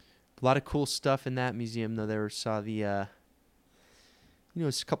lot of cool stuff in that museum, though. There saw the,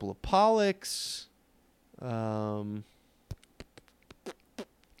 it's a couple of Pollocks,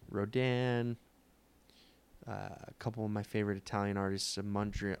 Rodin, a couple of my favorite Italian artists,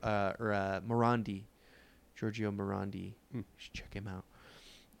 Morandi, Giorgio Morandi. You should check him out.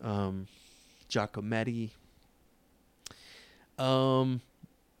 Giacometti.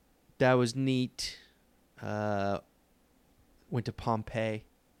 That was neat. Went to Pompeii.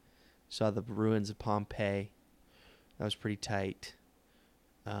 Saw the ruins of Pompeii. That was pretty tight.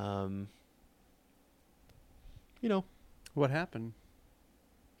 What happened?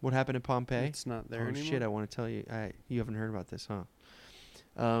 What happened in Pompeii? It's not there anymore. Shit, I want to tell you. You haven't heard about this, huh?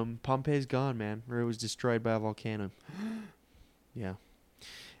 Pompeii's gone, man. Or it was destroyed by a volcano. Yeah.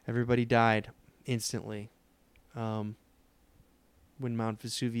 Everybody died instantly. When Mount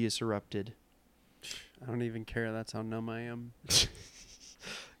Vesuvius erupted. I don't even care. That's how numb I am.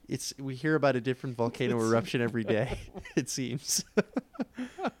 We hear about a different volcano eruption every day, it seems.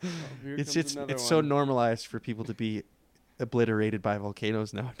 Here It's comes another so one. normalized for people to be obliterated by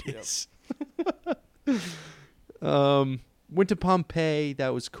volcanoes nowadays. went to Pompeii.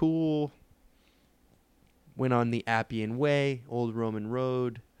 That was cool. Went on the Appian Way, Old Roman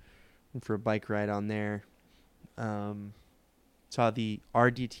Road. Went for a bike ride on there. Saw the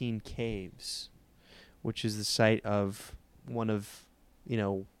Ardeatine Caves, which is the site of one of,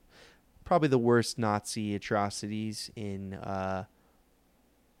 probably the worst Nazi atrocities in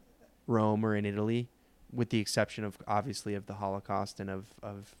Rome or in Italy, with the exception of, obviously, of the Holocaust and of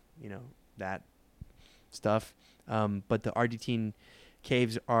that stuff. But the Ardeatine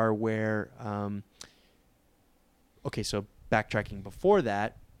Caves are where... okay, so backtracking before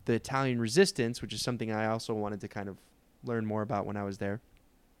that, the Italian resistance, which is something I also wanted to kind of learn more about when I was there.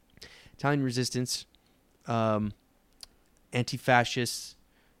 Italian resistance, anti-fascists,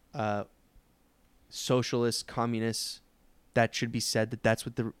 socialists, communists. That should be said that that's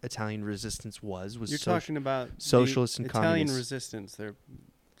what the Italian resistance was. You're talking about socialists the and Italian communists. resistance. Their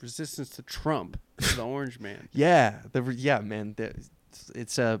resistance to Trump, the Orange Man. Yeah, man.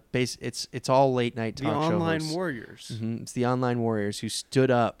 It's it's all late night The talk show online hosts. warriors. It's the online warriors who stood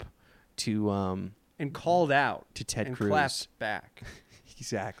up to And called out to Ted and Cruz. clapped back.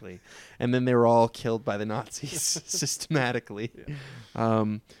 Exactly. And then they were all killed by the Nazis systematically. Yeah.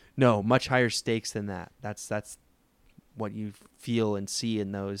 No, much higher stakes than that. That's what you feel and see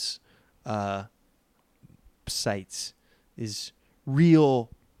in those sites is real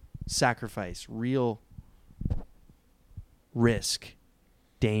sacrifice, real risk,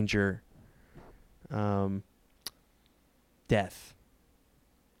 danger, death,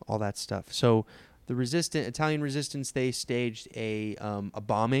 all that stuff. So the Italian resistance, they staged a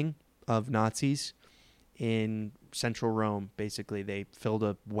bombing of Nazis in central Rome. Basically, they filled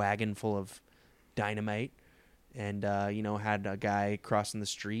a wagon full of dynamite and had a guy crossing the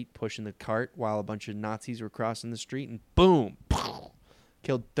street pushing the cart while a bunch of Nazis were crossing the street, and boom,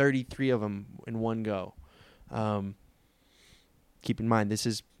 killed 33 of them in one go. Keep in mind, this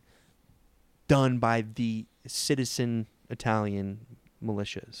is done by the citizen Italian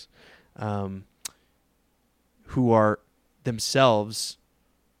militias, who are themselves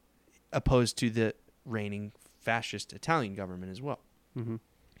opposed to the reigning fascist Italian government as well. Mm-hmm.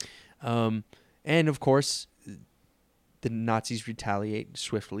 And of course, the Nazis retaliate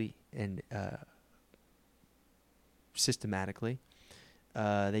swiftly and systematically.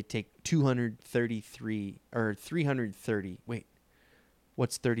 They take 330. Wait,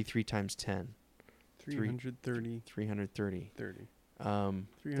 what's 33 times 10? 330. 330. 30.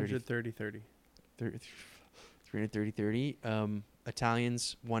 330, 30. 30.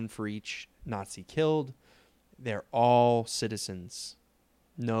 Italians, one for each Nazi killed. They're all citizens.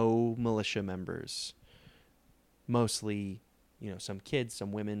 No militia members. Mostly, some kids,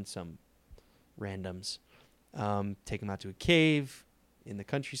 some women, some randoms. Take them out to a cave in the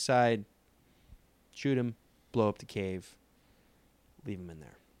countryside, shoot them, blow up the cave, leave them in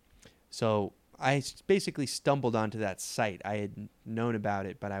there. So I basically stumbled onto that site. I had known about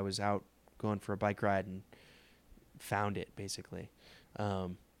it, but I was out going for a bike ride and found it basically.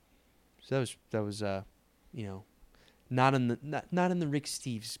 So that was not in the Rick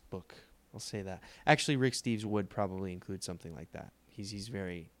Steves book. I'll say that. Actually, Rick Steves would probably include something like that. He's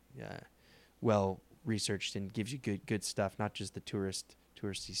very well researched and gives you good stuff, not just the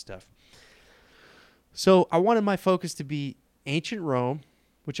touristy stuff. So I wanted my focus to be ancient Rome,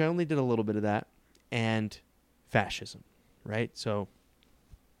 which I only did a little bit of that, and fascism, right? So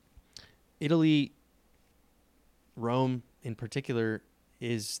Italy, Rome in particular,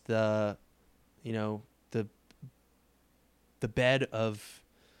 is the bed of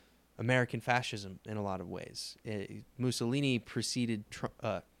American fascism in a lot of ways. Mussolini preceded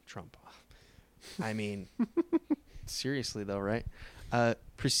Trump. I mean, seriously though, right?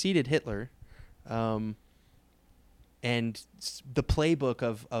 Preceded Hitler, and the playbook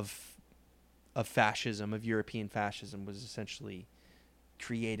of fascism, of European fascism, was essentially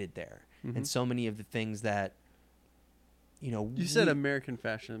created there. Mm-hmm. And so many of the things that You said American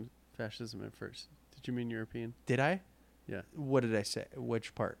fascism at first. Did you mean European? Did I? Yeah. What did I say?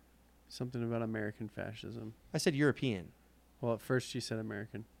 Which part? Something about American fascism. I said European. Well, at first you said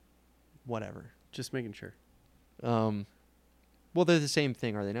American. Whatever. Just making sure. Well, they're the same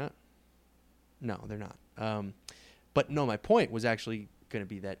thing, are they not? No, they're not. But no, my point was actually going to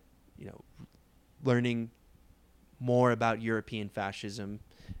be that, learning more about European fascism,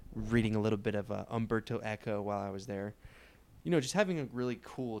 reading a little bit of Umberto Eco while I was there, just having a really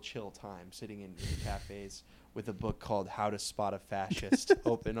cool, chill time sitting in cafes with a book called How to Spot a Fascist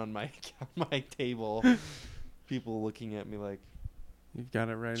open on my table. People looking at me like, You've got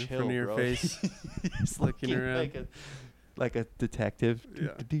it right in chill, front of your bro. face. Just looking around. like a detective.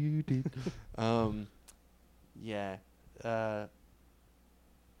 Yeah. Yeah.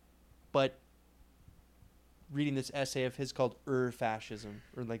 but reading this essay of his called Fascism,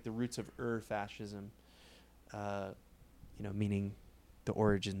 or like the roots of Fascism, meaning the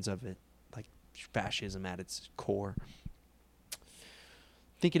origins of it, like fascism at its core.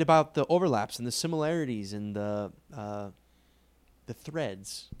 Thinking about the overlaps and the similarities and the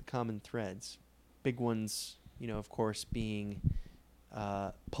threads, the common threads. Big ones, of course, being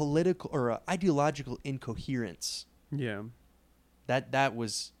political or ideological incoherence. Yeah. That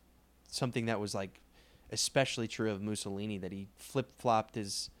was something that was like especially true of Mussolini, that he flip-flopped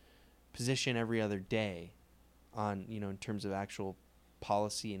his position every other day on, in terms of actual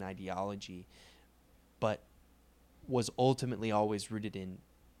policy and ideology, but was ultimately always rooted in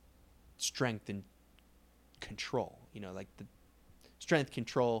strength and control, like the strength,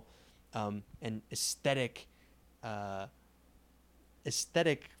 control, and aesthetic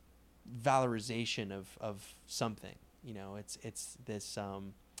valorization of something. It's this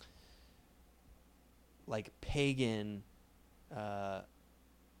like pagan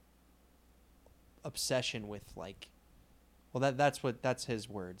obsession with like, well, that's his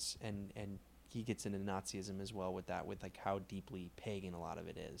words, and he gets into Nazism as well with that, with like how deeply pagan a lot of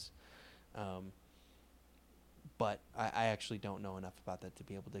it is. But I actually don't know enough about that to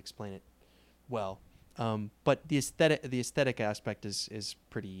be able to explain it well. But the aesthetic aspect is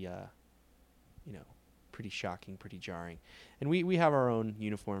pretty, pretty shocking, pretty jarring. And we have our own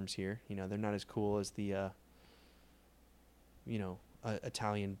uniforms here. They're not as cool as the,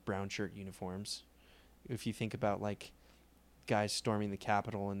 Italian brown shirt uniforms. If you think about like guys storming the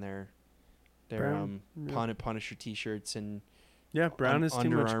Capitol in their Brown, yeah. Punisher t-shirts and Yeah, brown is too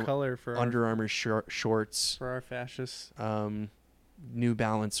much Armour- color for Under Armour shorts. for our fascists. New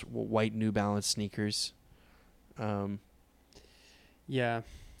Balance, white New Balance sneakers. Yeah.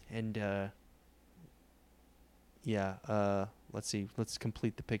 And let's see. Let's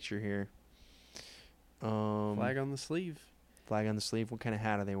complete the picture here. Flag on the sleeve. Flag on the sleeve. What kind of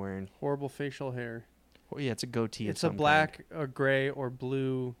hat are they wearing? Horrible facial hair. Well, yeah, it's a goatee. It's a black, or gray, or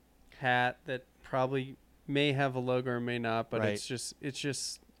blue hat that probably may have a logo or may not, but Right. it's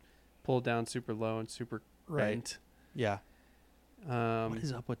just pulled down super low and super Right. bent. Yeah. What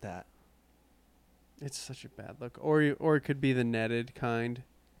is up with that? It's such a bad look. Or it could be the netted kind,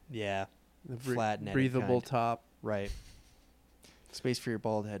 Yeah. the Flat netted breathable kind. top. Right. Space for your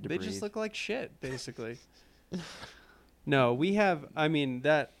bald head to They breathe. just look like shit, basically. No, we have. I mean,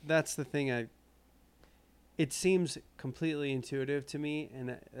 that's the thing. It seems completely intuitive to me,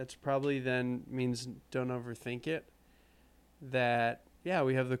 and that's probably then means don't overthink it. That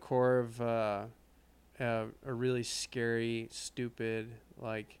we have the core of a really scary, stupid,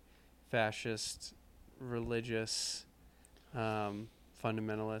 like fascist, religious,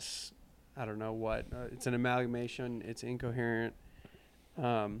 fundamentalist. I don't know what. It's an amalgamation. It's incoherent.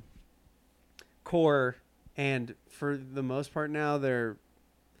 Core, and for the most part now they're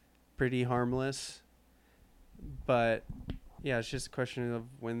pretty harmless. But yeah, it's just a question of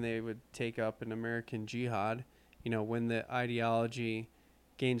when they would take up an American jihad. When the ideology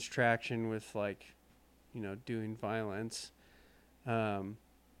gains traction with like, doing violence. And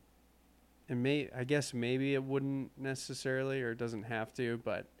I guess maybe it wouldn't necessarily, or it doesn't have to,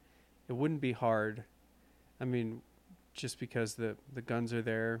 but it wouldn't be hard. I mean, just because the guns are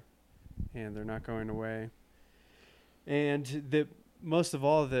there and they're not going away. And most of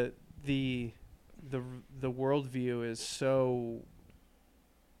all, the worldview is so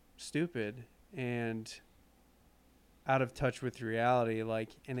stupid and out of touch with reality,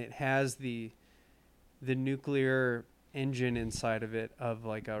 and it has the nuclear engine inside of it of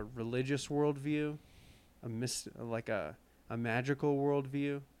like a religious worldview, a magical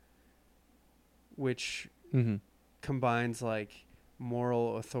worldview, which Mm-hmm. combines like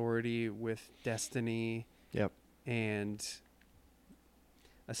moral authority with destiny. Yep. And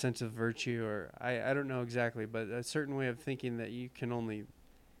a sense of virtue, or I don't know exactly, but a certain way of thinking that you can only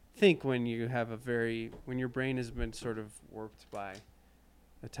think when you have when your brain has been sort of warped by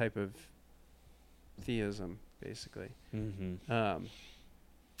a type of theism, basically. Mm-hmm.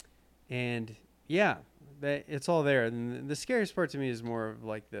 And yeah, it's all there. And the scariest part to me is more of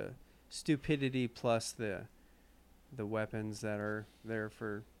like the stupidity plus the weapons that are there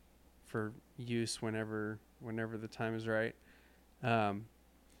for use whenever the time is right.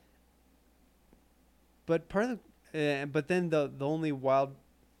 But but then the only wild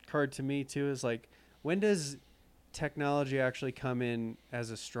card to me too is like, when does technology actually come in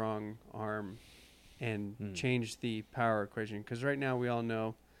as a strong arm and change the power equation? Because right now we all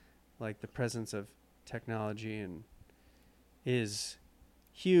know like the presence of technology and is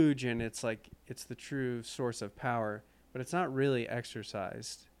huge, and it's like it's the true source of power. but it's not really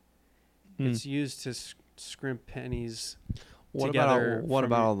exercised. It's used to scrimp pennies. What together about what from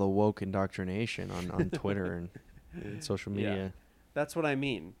about your- all the woke indoctrination on Twitter and social Yeah. media? That's what I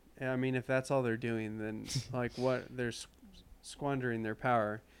mean. I mean, if that's all they're doing, then like what they're squandering their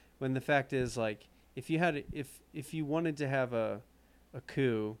power. When the fact is, like, if you wanted to have a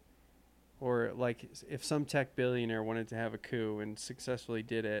coup, or like if some tech billionaire wanted to have a coup and successfully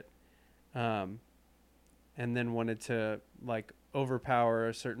did it, and then wanted to like overpower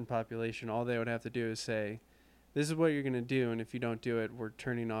a certain population, all they would have to do is say, "This is what you're going to do, and if you don't do it, we're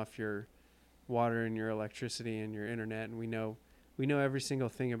turning off your water and your electricity and your internet, and we know every single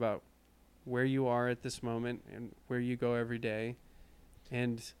thing about where you are at this moment and where you go every day."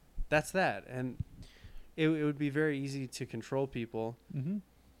 And that's that. And it would be very easy to control people, Mm-hmm.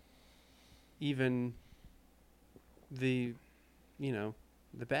 even the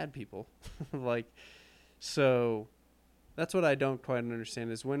bad people. Like, so that's what I don't quite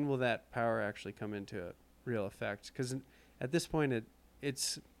understand is when will that power actually come into real effect? Because at this point it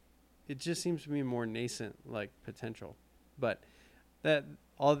just seems to be more nascent, like, potential. But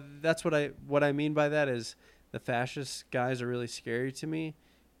that's what I mean by that is the fascist guys are really scary to me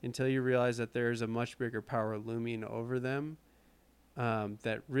until you realize that there's a much bigger power looming over them,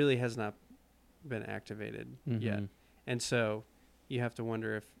 that really has not been activated yet. And so you have to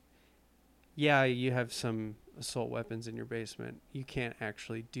wonder if, yeah, you have some assault weapons in your basement, you can't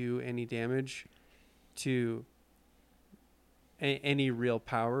actually do any damage to any real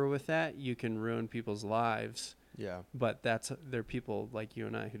power with that. You can ruin people's lives, Yeah. but they're people like you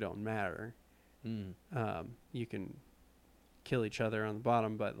and I who don't matter. You can kill each other on the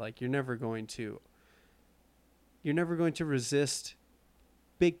bottom, but like you're never going to resist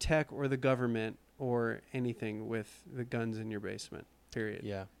big tech or the government or anything with the guns in your basement. Period.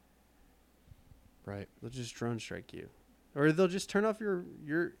 Yeah. Right. They'll just drone strike you, or they'll just turn off your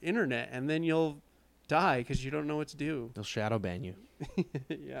internet, and then you'll die because you don't know what to do. They'll shadow ban you.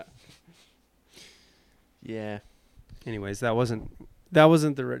 Yeah. Yeah. Anyways, that wasn't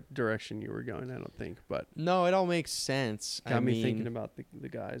the direction you were going, I don't think, but No, it all makes sense. got me thinking about the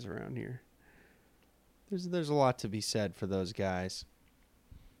guys around here. There's a lot to be said for those guys.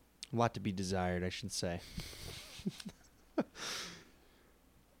 A lot to be desired, I should say.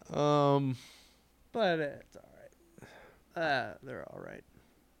 But it's all right. They're all right.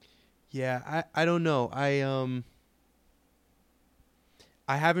 Yeah, I don't know. I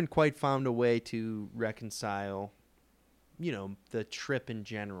haven't quite found a way to reconcile, the trip in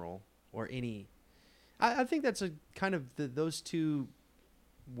general or any. I think that's a kind of those two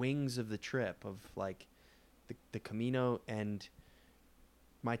wings of the trip of like the Camino and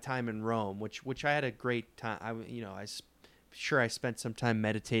my time in Rome, which I had a great time. I spent some time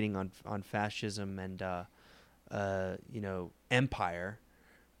meditating on fascism and empire,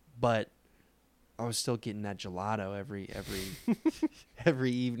 but I was still getting that gelato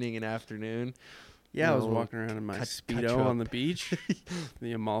every evening and afternoon. Yeah, I was No, walking around in my Speedo cacio on the beach,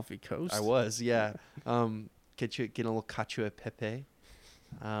 the Amalfi Coast. I was, yeah. Getting a little cacio e pepe.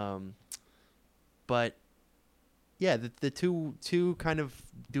 But yeah, the two kind of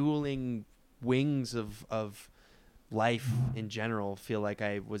dueling wings of life in general feel like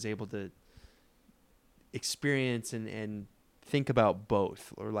I was able to experience and think about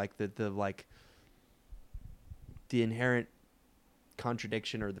both, or like the inherent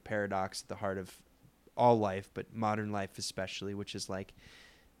contradiction or the paradox at the heart of all life, but modern life especially, which is like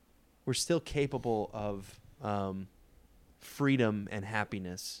we're still capable of freedom and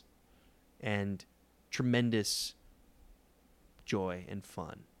happiness and tremendous joy and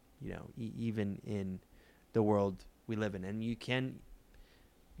fun, even in the world we live in. And you can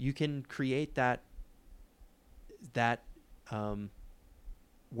create that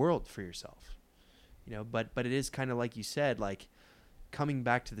world for yourself, but it is kind of like you said, like coming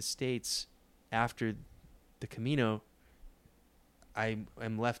back to the States after the Camino, I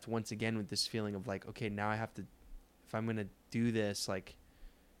am left once again with this feeling of like, okay, now I have to, if I'm going to do this, like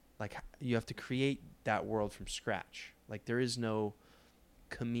you have to create that world from scratch. Like there is no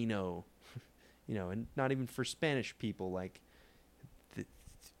Camino, and not even for Spanish people, like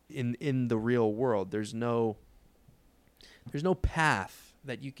in the real world, there's no path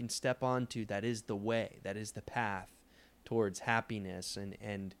that you can step onto that is the way, that is the path towards happiness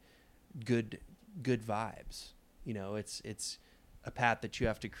and good vibes. It's a path that you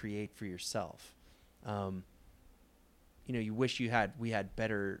have to create for yourself. You wish we had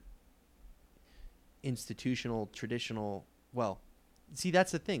better institutional, traditional. Well, see,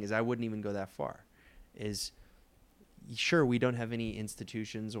 that's the thing, is I wouldn't even go that far. Is sure, we don't have any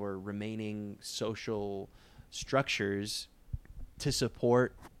institutions or remaining social structures to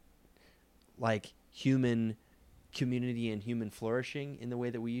support like human community and human flourishing in the way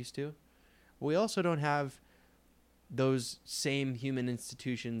that we used to. We also don't have those same human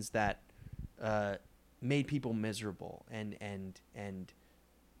institutions that made people miserable and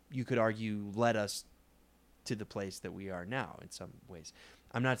you could argue led us to the place that we are now in some ways.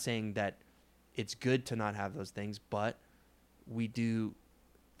 I'm not saying that it's good to not have those things, but we do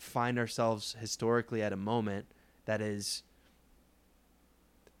find ourselves historically at a moment that is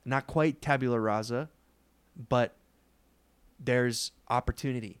not quite tabula rasa, but there's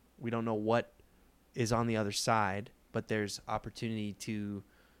opportunity. We don't know what is on the other side, but there's opportunity to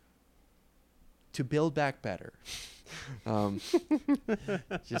build back better.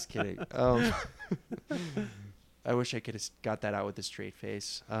 Just kidding. I wish I could have got that out with a straight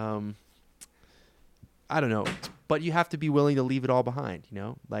face. I don't know, but you have to be willing to leave it all behind. You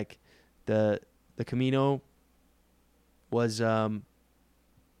know, like the Camino was.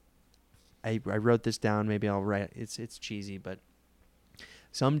 I wrote this down. Maybe I'll write. It's cheesy, but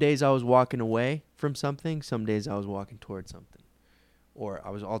some days I was walking away from something. Some days I was walking towards something, or I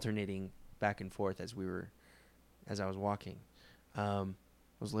was alternating back and forth as I was walking. I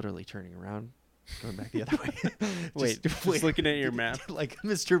was literally turning around, going back the other way. Just looking at your map. like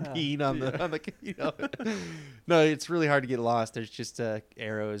Mr. Bean on the you know. No, it's really hard to get lost. There's just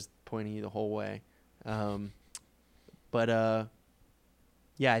arrows pointing you the whole way.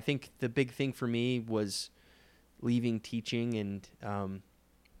 Yeah, I think the big thing for me was leaving teaching and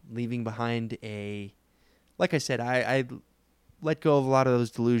leaving behind like I said, I let go of a lot of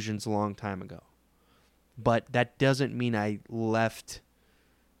those delusions a long time ago. But that doesn't mean I left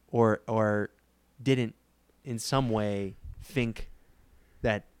or didn't in some way think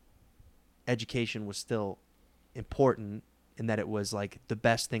that education was still important and that it was like the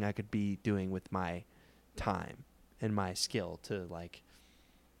best thing I could be doing with my time and my skill to like,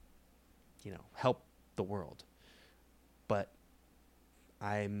 you know, help the world. But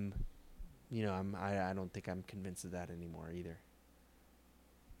I don't think I'm convinced of that anymore either.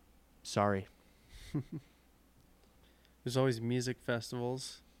 Sorry. There's always music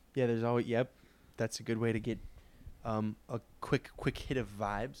festivals. Yeah, there's always, yep. That's a good way to get a quick hit of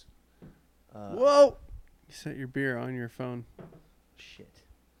vibes. Whoa! You set your beer on your phone. Shit.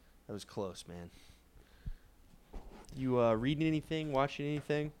 That was close, man. You reading anything, watching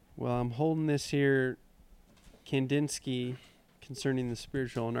anything? Well, I'm holding this here, Kandinsky, concerning the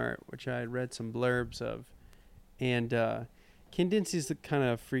spiritual and art, which I had read some blurbs of. And Kandinsky's the kind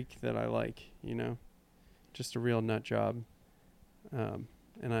of freak that I like, you know? Just a real nut job. And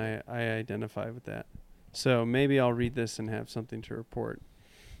I identify with that. So maybe I'll read this and have something to report.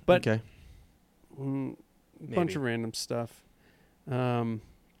 But okay. Bunch of random stuff. I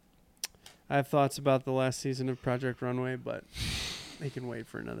have thoughts about the last season of Project Runway, but they can wait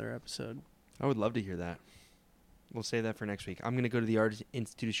for another episode. I would love to hear that. We'll save that for next week. I'm going to go to the Art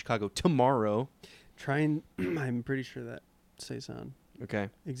Institute of Chicago tomorrow. I'm pretty sure that Saison Okay.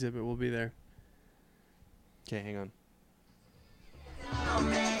 exhibit will be there. Okay, hang on. All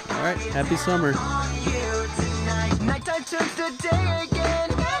right. Happy summer. Nighttime turns to day again.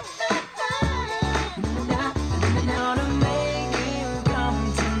 Gonna make you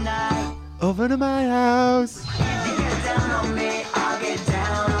come tonight. Over to my house.